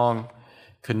strong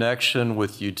connection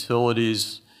with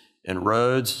utilities and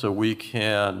roads so we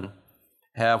can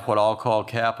have what I'll call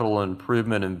capital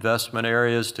improvement investment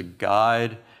areas to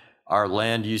guide our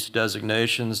land use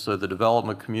designations so the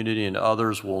development community and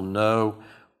others will know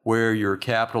where your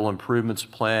capital improvements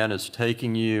plan is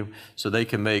taking you so they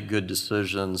can make good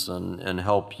decisions and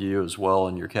help you as well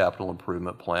in your capital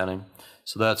improvement planning.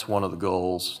 So that's one of the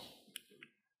goals.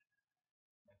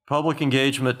 Public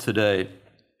engagement to date.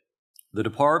 The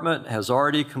department has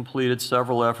already completed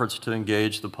several efforts to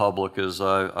engage the public, as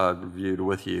I've reviewed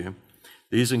with you.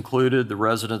 These included the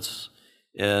residents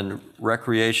in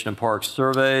recreation and park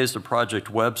surveys, the project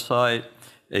website,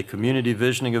 a community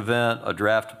visioning event, a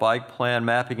draft bike plan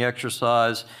mapping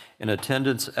exercise, and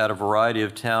attendance at a variety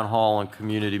of town hall and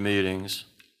community meetings.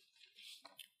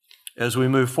 As we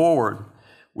move forward,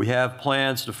 we have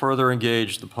plans to further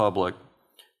engage the public.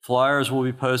 Flyers will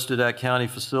be posted at county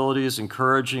facilities,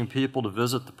 encouraging people to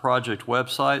visit the project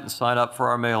website and sign up for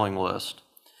our mailing list.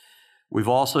 We've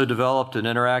also developed an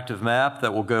interactive map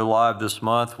that will go live this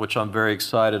month, which I'm very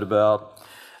excited about.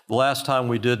 The last time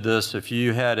we did this, if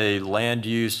you had a land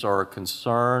use or a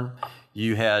concern,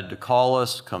 you had to call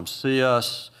us, come see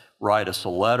us, write us a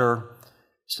letter,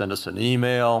 send us an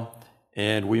email,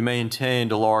 and we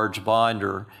maintained a large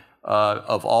binder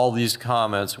of all these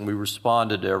comments, and we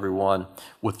responded to everyone.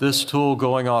 With this tool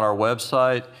going on our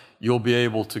website, you'll be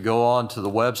able to go on to the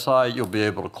website, you'll be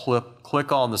able to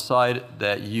click on the site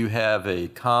that you have a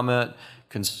comment,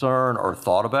 concern, or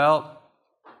thought about,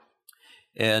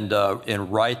 and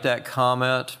write that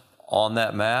comment on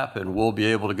that map, and we'll be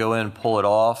able to go in and pull it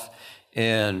off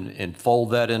and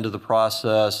fold that into the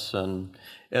process. And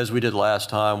as we did last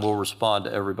time, we'll respond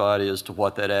to everybody as to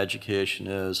what that education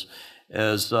is.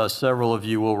 As several of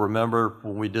you will remember,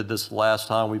 when we did this last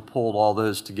time, we pulled all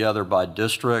those together by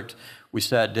district. We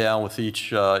sat down with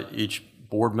each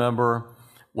board member,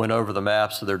 went over the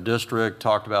maps of their district,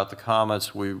 talked about the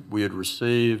comments we had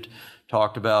received,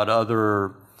 talked about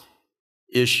other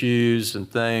issues and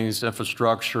things,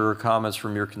 infrastructure, comments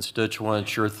from your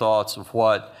constituents, your thoughts of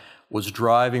what was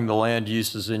driving the land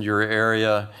uses in your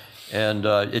area. And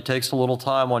it takes a little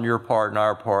time on your part and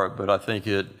our part, but I think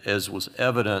it, as was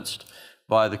evidenced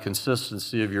by the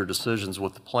consistency of your decisions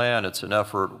with the plan, it's an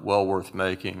effort well worth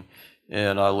making.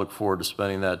 And I look forward to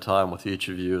spending that time with each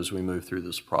of you as we move through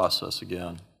this process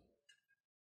again.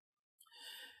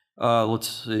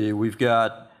 Let's see, we've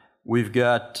got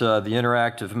the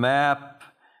interactive map.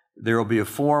 There will be a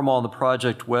form on the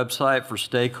project website for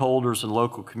stakeholders and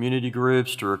local community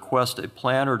groups to request a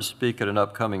planner to speak at an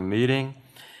upcoming meeting.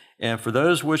 And for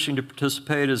those wishing to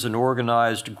participate as an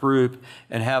organized group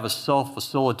and have a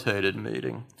self-facilitated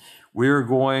meeting, we are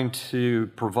going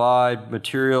to provide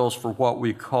materials for what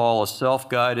we call a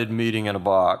self-guided meeting in a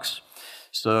box.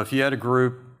 So if you had a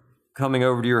group coming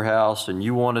over to your house and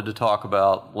you wanted to talk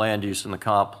about land use in the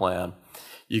comp plan,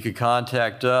 you could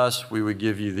contact us. We would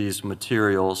give you these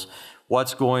materials.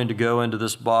 What's going to go into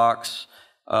this box?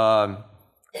 We're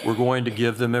going to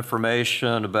give them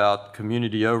information about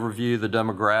community overview, the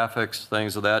demographics,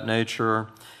 things of that nature,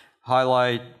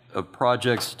 highlight of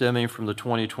projects stemming from the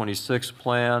 2026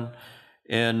 plan,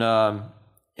 and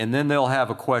then they'll have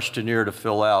a questionnaire to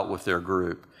fill out with their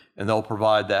group, and they'll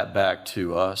provide that back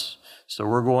to us. So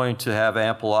we're going to have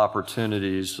ample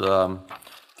opportunities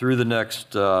through the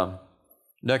next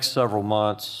several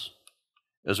months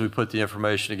as we put the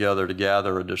information together to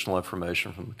gather additional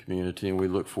information from the community, and we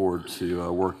look forward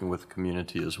to working with the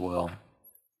community as well.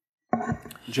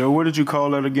 Joe, what did you call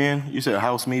that again? You said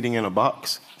house meeting in a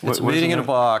box? It's a meeting in a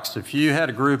box. If you had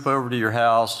a group over to your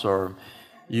house, or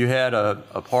you had a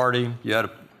party, you had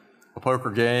a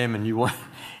poker game, and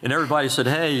and everybody said,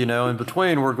 hey, you know, in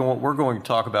between we're going to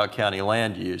talk about county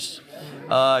land use.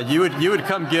 You would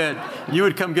come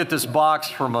get this box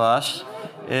from us,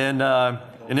 and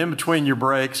in between your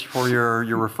breaks for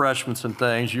your refreshments and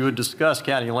things, you would discuss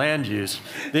county land use.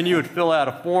 Then you would fill out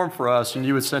a form for us, and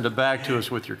you would send it back to us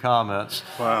with your comments.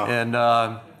 Wow. And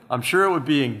I'm sure it would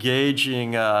be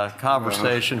engaging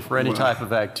conversation for any type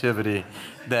of activity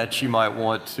that you might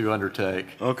want to undertake.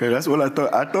 Okay, that's what I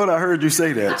thought. I thought I heard you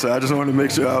say that, so I just wanted to make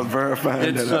sure I was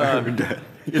verifying that I heard that.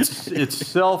 It's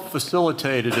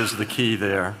self-facilitated is the key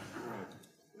there.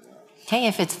 Hey,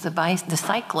 if it's the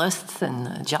cyclists and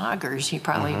the joggers, you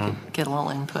probably could get a little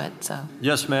input. So.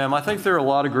 Yes, ma'am. I think there are a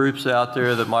lot of groups out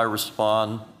there that might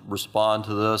respond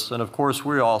to this, and of course,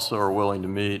 we also are willing to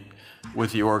meet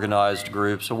with the organized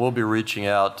groups. So we'll be reaching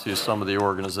out to some of the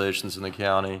organizations in the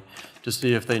county to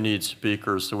see if they need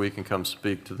speakers so we can come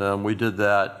speak to them. We did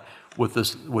that with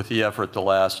the effort the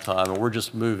last time, and we're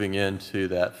just moving into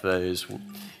that phase.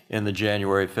 In the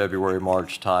January, February,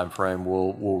 March timeframe,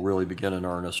 we'll really begin in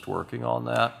earnest working on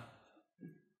that.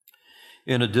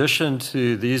 In addition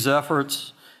to these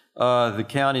efforts, the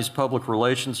county's Public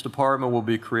Relations Department will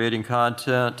be creating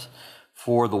content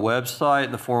for the website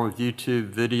in the form of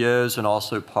YouTube videos and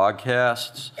also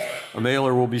podcasts. A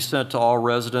mailer will be sent to all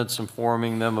residents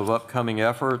informing them of upcoming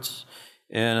efforts.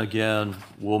 And again,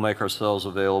 we'll make ourselves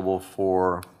available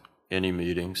for any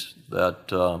meetings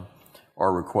that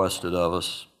are requested of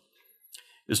us.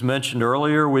 As mentioned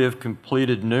earlier, we have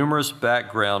completed numerous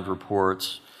background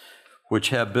reports which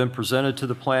have been presented to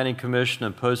the Planning Commission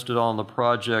and posted on the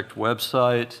project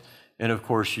website, and of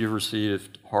course you've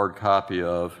received a hard copy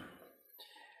of.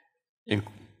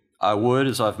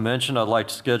 As I've mentioned, I'd like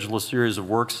to schedule a series of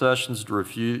work sessions to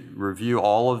review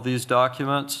all of these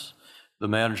documents. The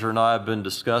manager and I have been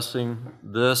discussing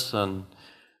this, and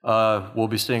we'll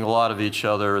be seeing a lot of each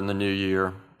other in the new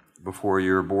year before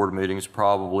your board meetings,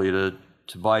 probably to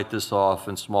bite this off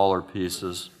in smaller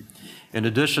pieces. In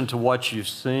addition to what you've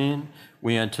seen,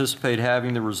 we anticipate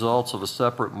having the results of a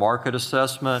separate market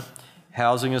assessment,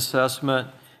 housing assessment,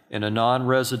 and a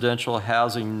non-residential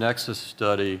housing nexus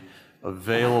study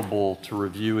available to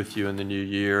review with you in the new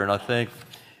year. And I think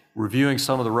reviewing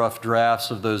some of the rough drafts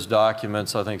of those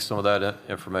documents, I think some of that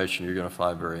information you're going to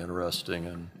find very interesting,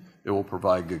 and it will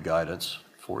provide good guidance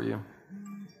for you.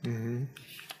 Mm-hmm.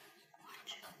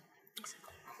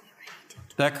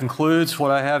 That concludes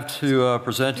what I have to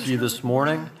present to you this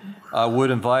morning. I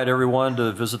would invite everyone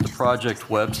to visit the project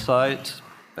website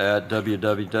at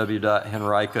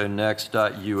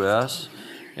www.henriconext.us.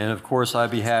 And of course,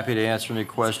 I'd be happy to answer any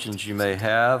questions you may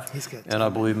have. And I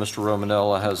believe Mr.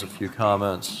 Romanella has a few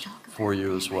comments for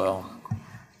you as well.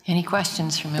 Any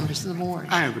questions from members of the board?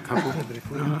 I have a couple.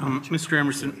 Mr.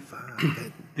 Emerson,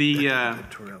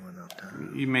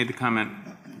 you made the comment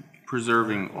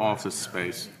preserving office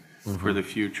space for the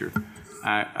future.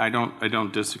 I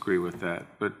don't disagree with that,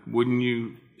 but wouldn't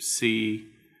you see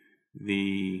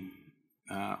the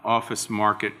office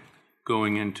market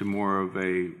going into more of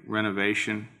a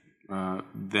renovation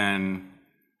than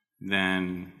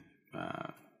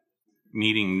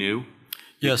needing new?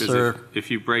 Yes, because sir. If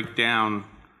you break down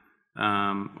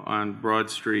on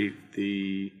Broad Street,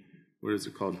 what is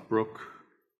it called?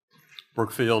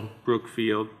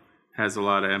 Brookfield has a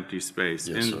lot of empty space.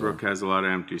 Yes, Innsbrook has a lot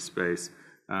of empty space.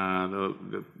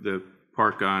 The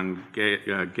park on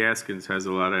Gaskins has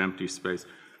a lot of empty space.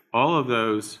 All of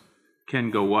those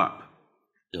can go up.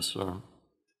 Yes, sir.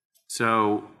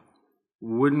 So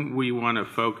wouldn't we want to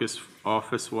focus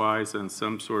office-wise on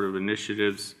some sort of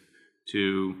initiatives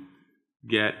to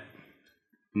get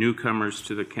newcomers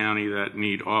to the county that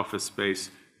need office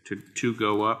space to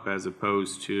go up, as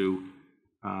opposed to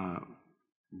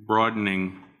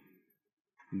broadening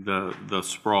the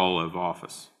sprawl of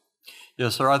office?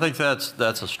 Yes, sir. I think that's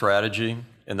a strategy,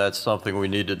 and that's something we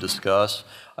need to discuss.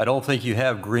 I don't think you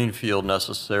have greenfield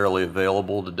necessarily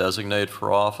available to designate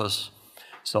for office.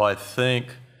 So I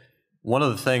think one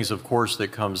of the things, of course,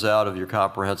 that comes out of your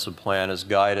comprehensive plan is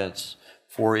guidance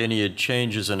for any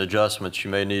changes and adjustments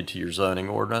you may need to your zoning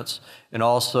ordinance, and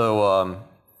also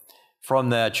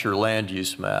from that, your land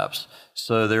use maps.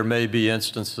 So there may be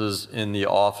instances in the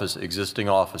existing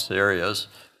office areas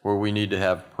where we need to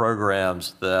have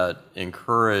programs that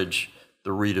encourage the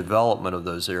redevelopment of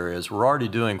those areas. We're already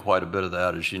doing quite a bit of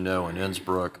that, as you know, in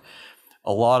Innsbrook.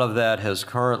 A lot of that has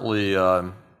currently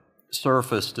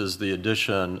surfaced as the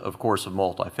addition, of course, of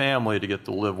multifamily to get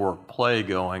the live, work, play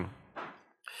going.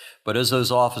 But as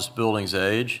those office buildings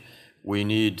age, we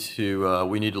need to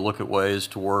look at ways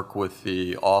to work with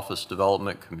the office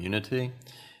development community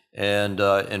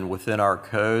and within our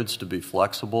codes to be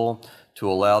flexible, to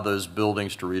allow those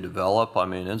buildings to redevelop. I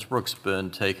mean, Innsbrook's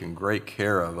been taken great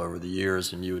care of over the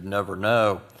years, and you would never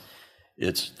know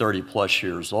it's 30 plus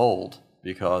years old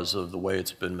because of the way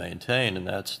it's been maintained, and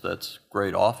that's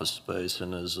great office space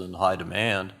and is in high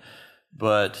demand.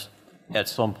 But at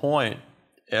some point,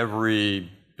 every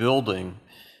building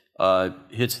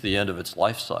hits the end of its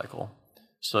life cycle.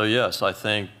 So yes, I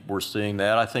think we're seeing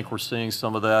that. I think we're seeing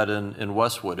some of that in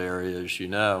Westwood area, as you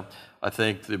know. I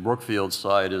think the Brookfield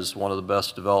site is one of the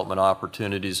best development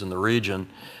opportunities in the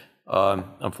region.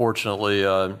 Unfortunately,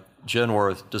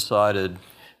 Genworth decided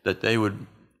that they would,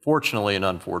 fortunately and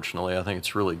unfortunately, I think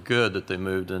it's really good that they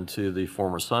moved into the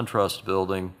former SunTrust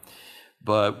building,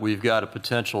 but we've got a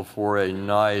potential for a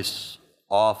nice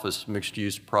office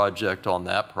mixed-use project on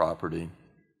that property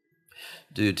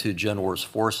due to Genworth's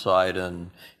foresight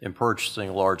in purchasing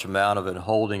a large amount of it and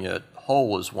holding it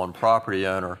whole as one property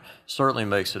owner certainly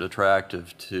makes it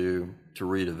attractive to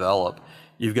redevelop.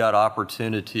 You've got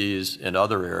opportunities in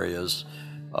other areas,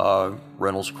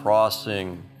 Reynolds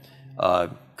Crossing,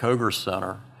 Koger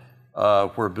Center,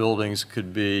 where buildings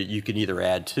could be, you can either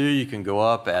add to, you can go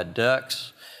up, add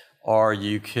decks, or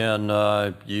you can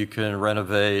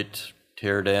renovate,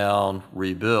 tear down,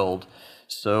 rebuild.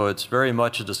 So it's very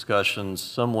much a discussion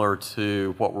similar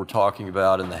to what we're talking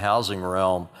about in the housing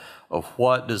realm of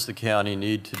what does the county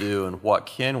need to do and what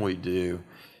can we do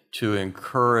to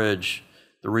encourage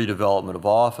the redevelopment of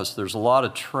office. There's a lot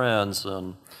of trends,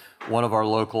 and one of our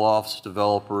local office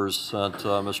developers sent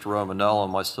Mr. Romanella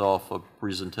and myself a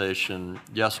presentation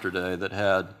yesterday that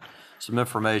had some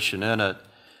information in it,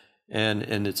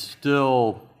 and there's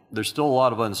still a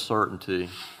lot of uncertainty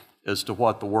as to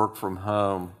what the work from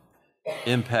home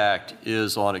impact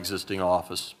is on existing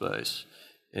office space.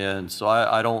 And so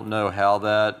I don't know how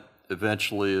that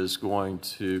eventually is going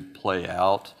to play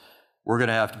out. We're going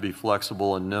to have to be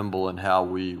flexible and nimble in how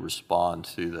we respond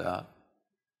to that.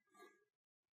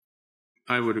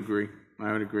 I would agree,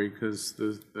 because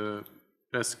the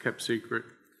best kept secret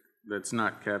that's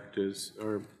not kept is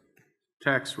our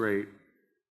tax rate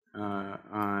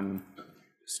on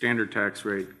standard tax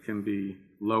rate can be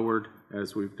lowered,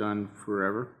 as we've done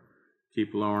forever,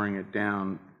 keep lowering it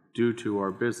down due to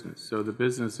our business. So the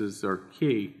businesses are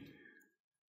key.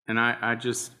 And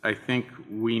I think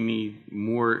we need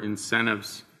more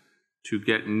incentives to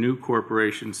get new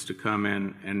corporations to come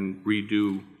in and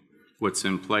redo what's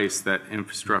in place that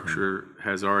infrastructure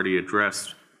has already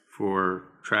addressed for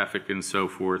traffic and so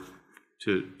forth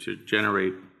to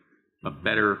generate a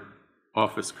better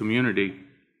office community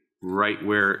right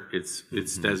where it's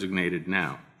designated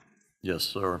now. Yes,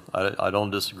 sir. I don't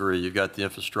disagree. You've got the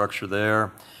infrastructure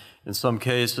there. In some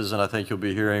cases, and I think you'll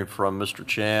be hearing from Mr.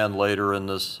 Chan later in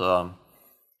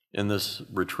this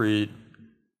retreat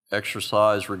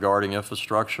exercise regarding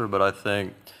infrastructure, but I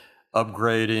think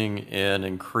upgrading and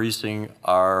increasing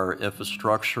our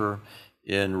infrastructure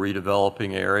in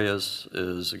redeveloping areas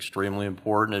is extremely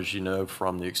important, as you know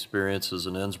from the experiences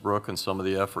in Innsbruck and some of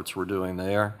the efforts we're doing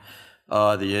there.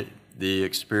 The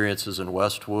experiences in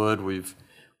Westwood,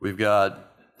 we've got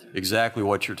exactly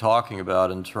what you're talking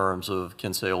about in terms of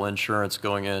Kinsale Insurance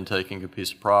going in, taking a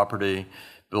piece of property,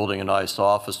 building a nice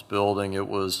office building. It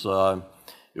was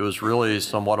really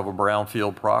somewhat of a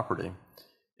brownfield property,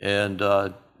 and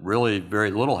really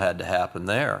very little had to happen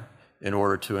there in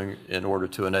order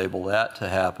to enable that to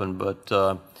happen. But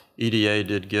EDA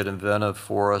did get inventive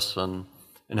for us and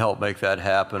help make that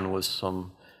happen with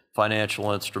some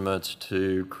financial instruments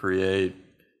to create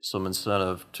some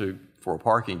incentive for a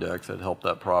parking deck that helped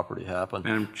that property happen.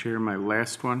 Madam Chair, my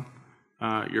last one,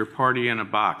 your party in a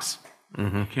box.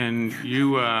 Mm-hmm.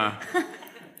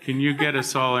 Can you get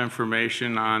us all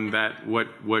information on that,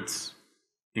 what's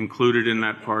included in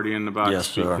that party in the box? Yes,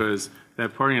 sir. Because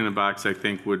that party in the box, I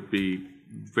think, would be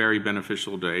very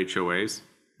beneficial to HOAs.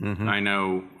 Mm-hmm. I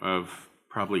know of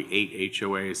probably 8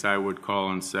 HOAs I would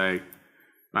call and say,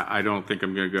 I don't think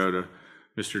I'm going to go to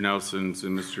Mr. Nelson's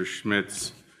and Mr.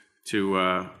 Schmidt's to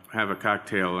have a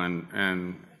cocktail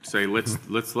and say,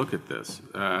 let's look at this.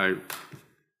 I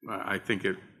think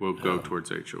it will go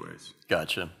towards HOAs.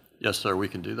 Gotcha. Yes, sir, we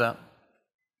can do that.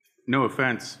 No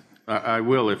offense. I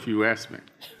will if you ask me.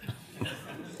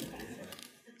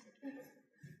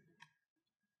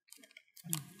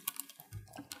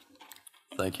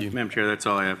 Thank you. Madam Chair, that's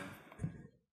all I have.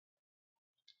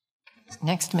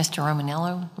 Next, Mr.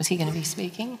 Romanello. Was he going to be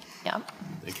speaking? Yeah.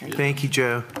 Thank you,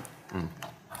 Joe.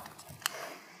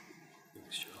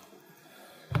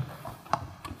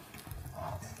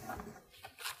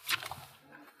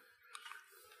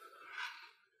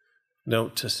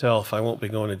 Note to self, I won't be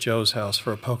going to Joe's house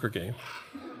for a poker game.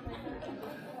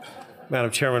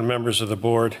 Madam Chairman, members of the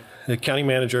board, the county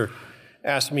manager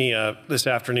asked me this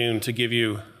afternoon to give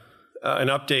you an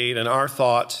update and our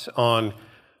thoughts on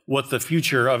what the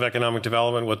future of economic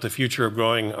development, what the future of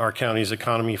growing our county's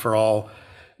economy for all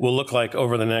will look like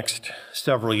over the next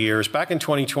several years. Back in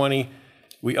 2020,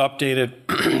 we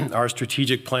updated our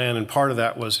strategic plan, and part of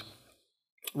that was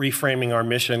reframing our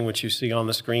mission, which you see on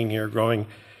the screen here, growing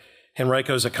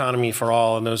Henrico's economy for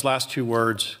all. And those last two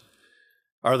words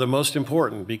are the most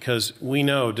important, because we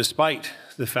know, despite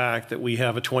the fact that we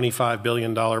have a $25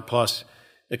 billion plus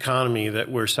economy,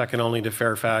 that we're second only to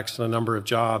Fairfax in the number of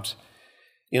jobs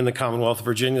in the Commonwealth of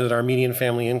Virginia, that our median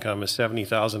family income is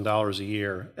 $70,000 a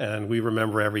year. And we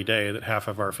remember every day that half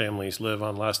of our families live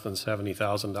on less than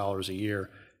 $70,000 a year.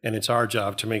 And it's our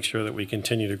job to make sure that we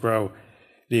continue to grow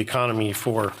the economy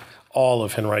for all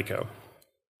of Henrico.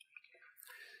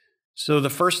 So the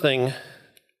first thing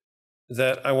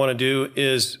that I want to do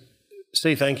is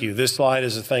say thank you. This slide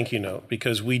is a thank you note,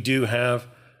 because we do have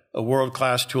a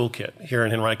world-class toolkit here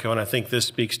in Henrico, and I think this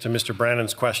speaks to Mr.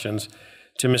 Brannon's questions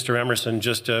to Mr. Emerson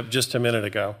just a minute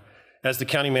ago. As the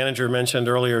county manager mentioned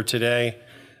earlier today,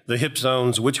 the HIP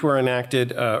zones, which were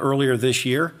enacted earlier this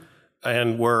year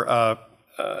and were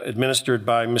administered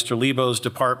by Mr. Lebo's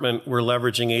department, we're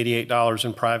leveraging $88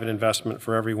 in private investment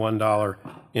for every $1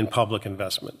 in public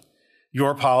investment.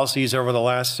 Your policies over the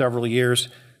last several years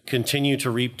continue to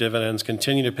reap dividends,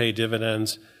 continue to pay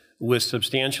dividends, with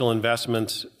substantial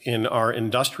investments in our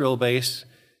industrial base,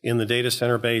 in the data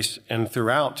center base, and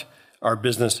throughout our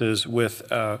businesses, with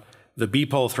the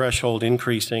BPOL threshold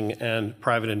increasing and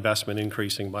private investment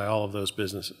increasing by all of those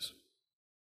businesses.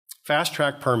 Fast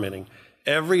track permitting.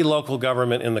 Every local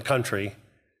government in the country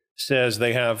says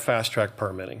they have fast track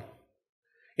permitting.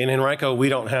 In Henrico, we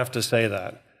don't have to say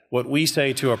that. What we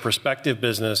say to a prospective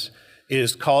business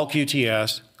is call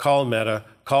QTS, call Meta,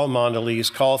 call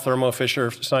Mondelez, call Thermo Fisher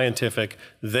Scientific.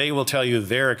 They will tell you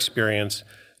their experience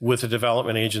with the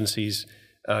development agencies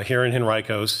here in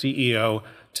Henrico, CEO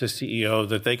to CEO,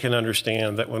 that they can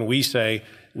understand that when we say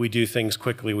we do things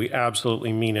quickly, we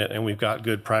absolutely mean it, and we've got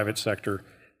good private sector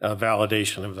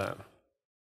validation of that.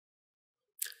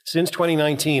 Since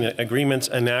 2019, agreements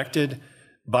enacted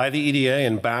by the EDA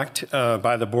and backed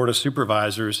by the Board of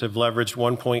Supervisors have leveraged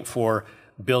 $1.4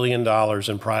 billion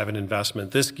in private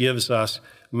investment. This gives us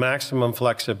maximum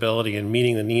flexibility in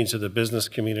meeting the needs of the business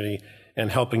community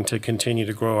and helping to continue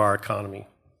to grow our economy.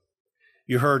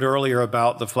 You heard earlier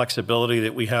about the flexibility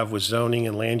that we have with zoning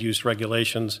and land use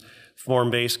regulations,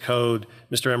 form-based code.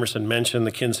 Mr. Emerson mentioned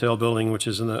the Kinsale building, which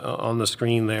is on the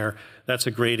screen there. That's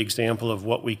a great example of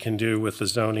what we can do with the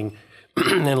zoning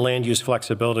and land use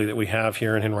flexibility that we have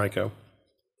here in Henrico.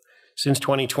 Since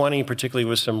 2020, particularly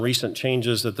with some recent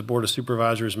changes that the Board of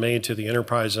Supervisors made to the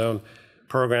Enterprise Zone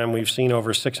program, we've seen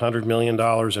over $600 million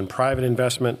in private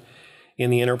investment in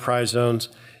the Enterprise Zones.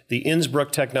 The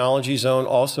Innsbrook Technology Zone,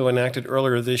 also enacted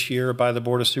earlier this year by the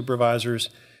Board of Supervisors,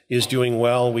 is doing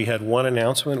well. We had one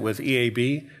announcement with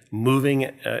EAB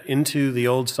moving into the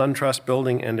old SunTrust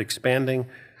building and expanding.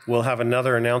 We'll have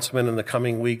another announcement in the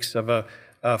coming weeks of a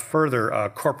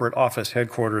further corporate office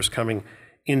headquarters coming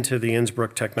into the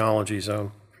Innsbrook Technology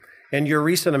Zone. And your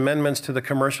recent amendments to the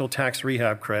commercial tax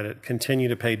rehab credit continue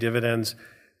to pay dividends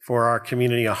for our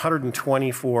community.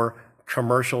 124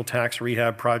 commercial tax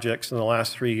rehab projects in the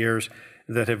last 3 years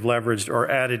that have leveraged or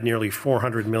added nearly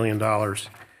 $400 million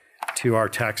to our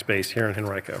tax base here in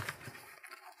Henrico.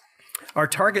 Our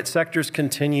target sectors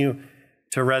continue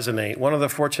to resonate. One of the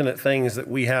fortunate things that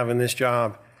we have in this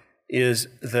job is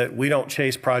that we don't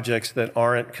chase projects that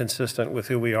aren't consistent with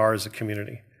who we are as a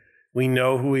community. We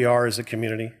know who we are as a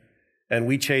community, and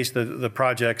we chase the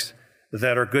projects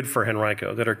that are good for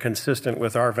Henrico, that are consistent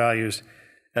with our values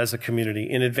as a community.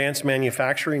 In advanced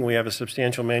manufacturing, we have a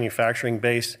substantial manufacturing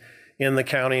base in the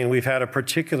county, and we've had a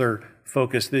particular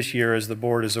focus this year, as the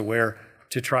board is aware,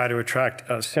 to try to attract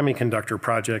semiconductor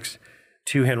projects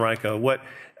to Henrico. What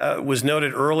was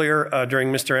noted earlier during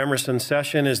Mr. Emerson's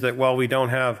session is that while we don't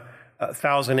have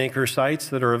 1,000-acre sites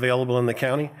that are available in the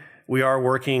county, we are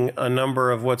working a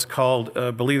number of what's called,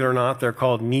 believe it or not, they're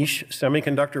called niche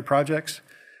semiconductor projects,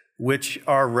 which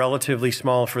are relatively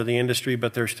small for the industry,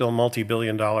 but they're still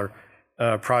multi-billion-dollar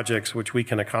projects which we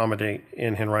can accommodate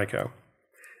in Henrico.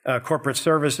 Corporate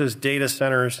services, data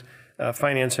centers,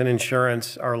 finance and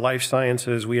insurance, our life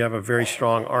sciences, we have a very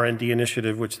strong R&D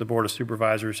initiative which the Board of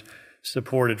Supervisors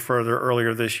supported further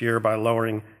earlier this year by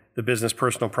lowering the business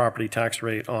personal property tax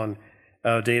rate on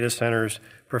data centers,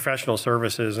 professional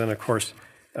services, and of course,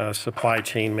 supply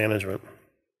chain management.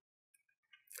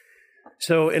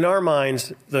 So in our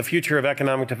minds, the future of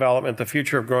economic development, the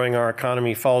future of growing our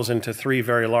economy falls into three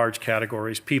very large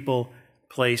categories: people,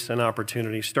 place, and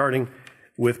opportunity. Starting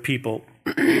with people.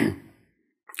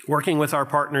 Working with our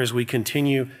partners, we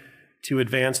continue to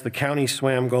advance the county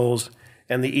SWAM goals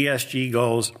and the ESG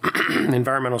goals,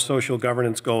 environmental social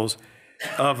governance goals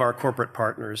of our corporate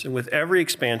partners. And with every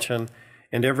expansion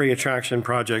and every attraction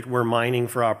project, we're mining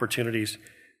for opportunities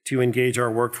to engage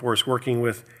our workforce, working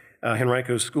with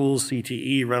Henrico Schools,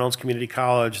 CTE, Reynolds Community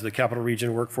College, the Capital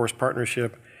Region Workforce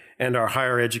Partnership, and our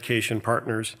higher education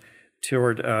partners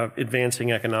toward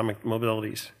advancing economic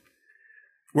mobilities.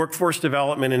 Workforce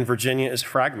development in Virginia is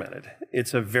fragmented.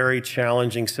 It's a very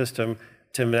challenging system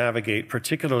to navigate,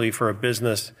 particularly for a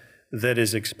business that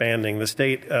is expanding. The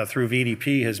state, through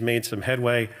VDP, has made some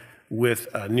headway with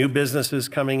new businesses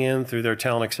coming in through their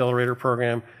Talent Accelerator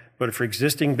program. But for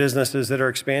existing businesses that are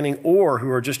expanding or who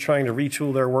are just trying to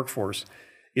retool their workforce,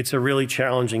 it's a really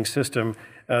challenging system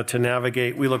to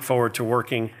navigate. We look forward to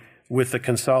working with the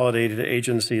consolidated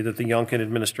agency that the Youngkin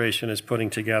administration is putting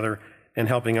together and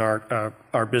helping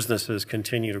our businesses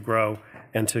continue to grow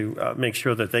and to make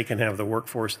sure that they can have the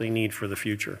workforce they need for the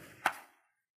future.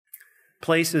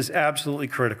 Place is absolutely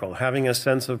critical. Having a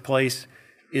sense of place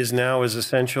is now as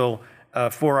essential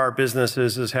for our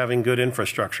businesses as having good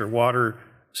infrastructure, water,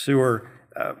 sewer,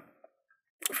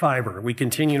 fiber. We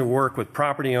continue to work with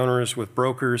property owners, with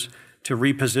brokers, to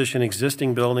reposition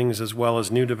existing buildings as well as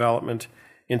new development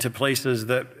into places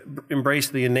that embrace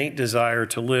the innate desire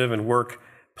to live and work,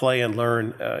 play and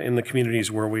learn in the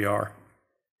communities where we are.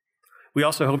 We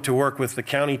also hope to work with the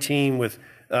county team, with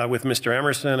Mr.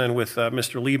 Emerson and with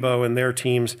Mr. Lebo and their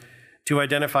teams to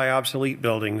identify obsolete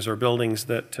buildings or buildings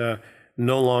that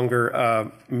no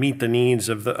longer meet the needs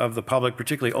of the public,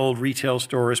 particularly old retail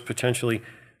stores, potentially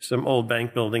some old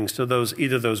bank buildings. So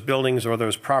either those buildings or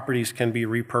those properties can be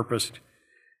repurposed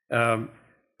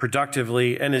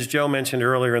productively. And as Joe mentioned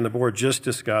earlier and the board just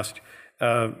discussed,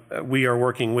 we are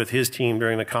working with his team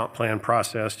during the comp plan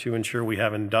process to ensure we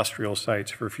have industrial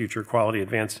sites for future quality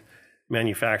advanced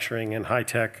manufacturing and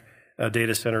high-tech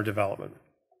data center development.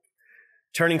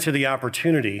 Turning to the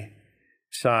opportunity,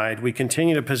 side, we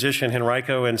continue to position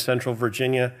Henrico and Central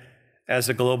Virginia as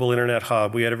a global internet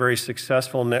hub. We had a very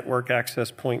successful Network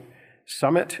Access Point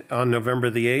Summit on November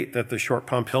the 8th at the Short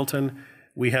Pump Hilton.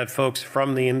 We had folks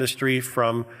from the industry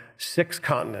from 6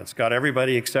 continents, got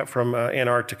everybody except from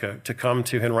Antarctica to come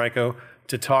to Henrico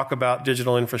to talk about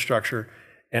digital infrastructure.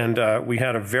 And we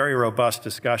had a very robust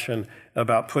discussion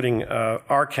about putting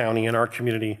our county and our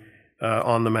community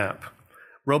on the map.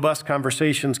 Robust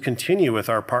conversations continue with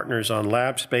our partners on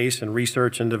lab space and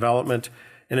research and development.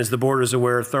 And as the board is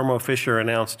aware, Thermo Fisher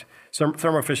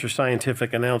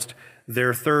Scientific announced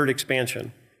their 3rd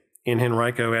expansion in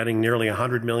Henrico, adding nearly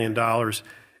 $100 million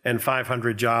and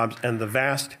 500 jobs. And the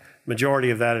vast majority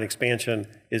of that expansion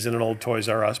is in an old Toys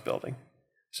R Us building.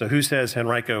 So who says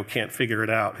Henrico can't figure it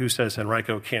out? Who says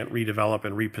Henrico can't redevelop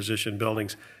and reposition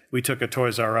buildings? We took a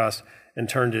Toys R Us and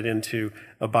turned it into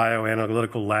a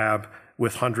bioanalytical lab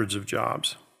with hundreds of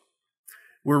jobs.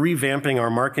 We're revamping our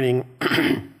marketing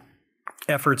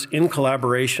efforts in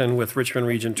collaboration with Richmond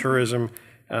Region Tourism,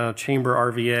 Chamber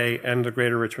RVA, and the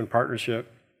Greater Richmond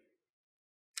Partnership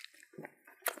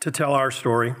to tell our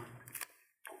story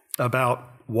about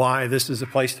why this is a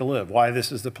place to live, why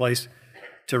this is the place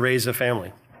to raise a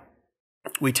family.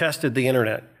 We tested the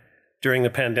internet during the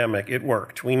pandemic. It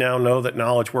worked. We now know that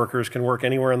knowledge workers can work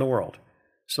anywhere in the world,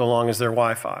 so long as they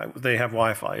have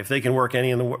Wi-Fi. If they can work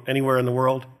anywhere in the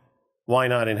world, why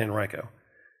not in Henrico?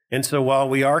 And so while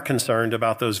we are concerned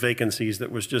about those vacancies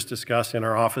that was just discussed in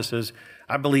our offices,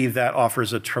 I believe that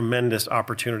offers a tremendous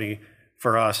opportunity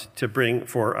for us to bring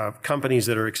for companies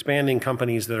that are expanding,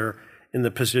 companies that are in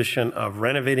the position of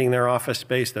renovating their office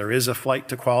space. There is a flight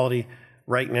to quality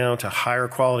right now, to higher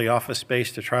quality office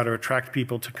space, to try to attract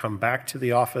people to come back to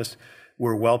the office.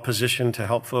 We're well positioned to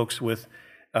help folks with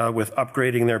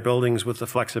upgrading their buildings with the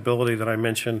flexibility that I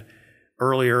mentioned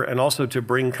earlier, and also to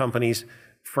bring companies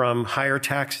from higher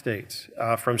tax states,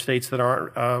 from states that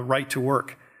aren't right to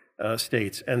work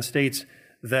states, and states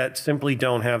that simply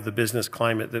don't have the business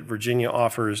climate that Virginia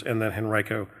offers and that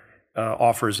Henrico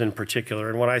offers in particular.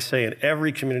 And what I say in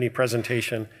every community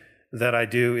presentation that I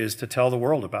do is to tell the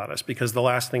world about us, because the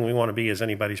last thing we want to be is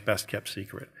anybody's best kept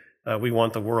secret. We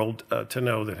want the world to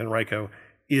know that Henrico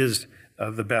is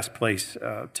the best place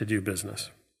to do business.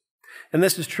 And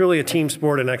this is truly a team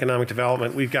sport in economic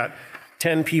development. We've got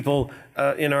 10 people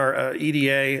in our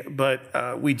EDA,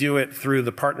 but we do it through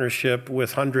the partnership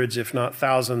with hundreds, if not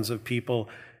thousands of people.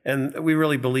 And we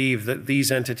really believe that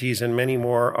these entities and many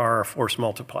more are force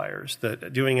multipliers,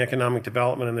 that doing economic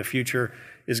development in the future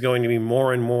is going to be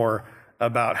more and more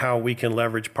about how we can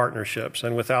leverage partnerships.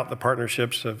 And without the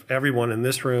partnerships of everyone in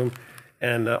this room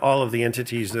and all of the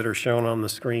entities that are shown on the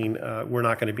screen, we're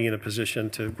not going to be in a position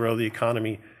to grow the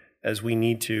economy as we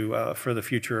need to for the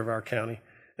future of our county.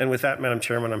 And with that, Madam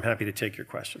Chairman, I'm happy to take your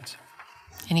questions.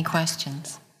 Any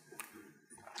questions?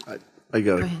 I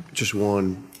got just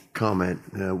one comment.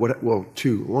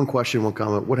 Two. One question, one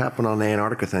comment. What happened on the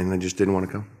Antarctica thing? They just didn't want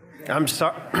to come?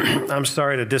 I'm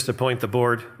sorry to disappoint the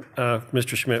board,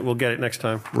 Mr. Schmidt. We'll get it next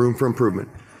time. Room for improvement.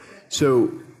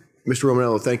 So, Mr.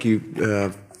 Romanello, thank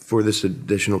you for this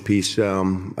additional piece.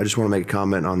 I just want to make a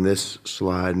comment on this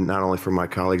slide, not only for my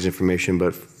colleagues' information,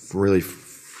 but really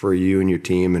for you and your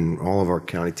team and all of our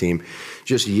county team.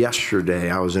 Just yesterday,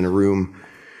 I was in a room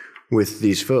with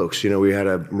these folks. You know, we had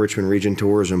a Richmond Region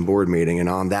Tourism Board meeting, and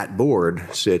on that board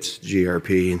sits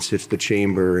GRP and sits the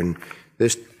Chamber, and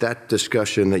that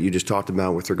discussion that you just talked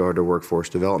about with regard to workforce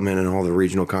development and all the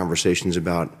regional conversations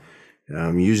about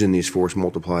using these force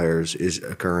multipliers is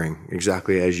occurring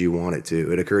exactly as you want it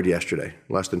to. It occurred yesterday.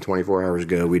 Less than 24 hours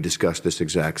ago, we discussed this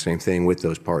exact same thing with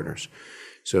those partners.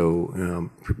 So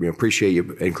appreciate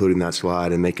you including that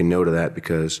slide and making note of that,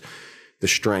 because the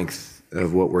strength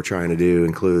of what we're trying to do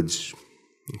includes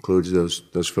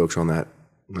those folks on that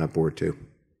board too.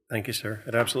 Thank you, sir.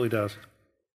 It absolutely does.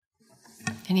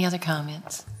 Any other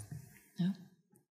comments?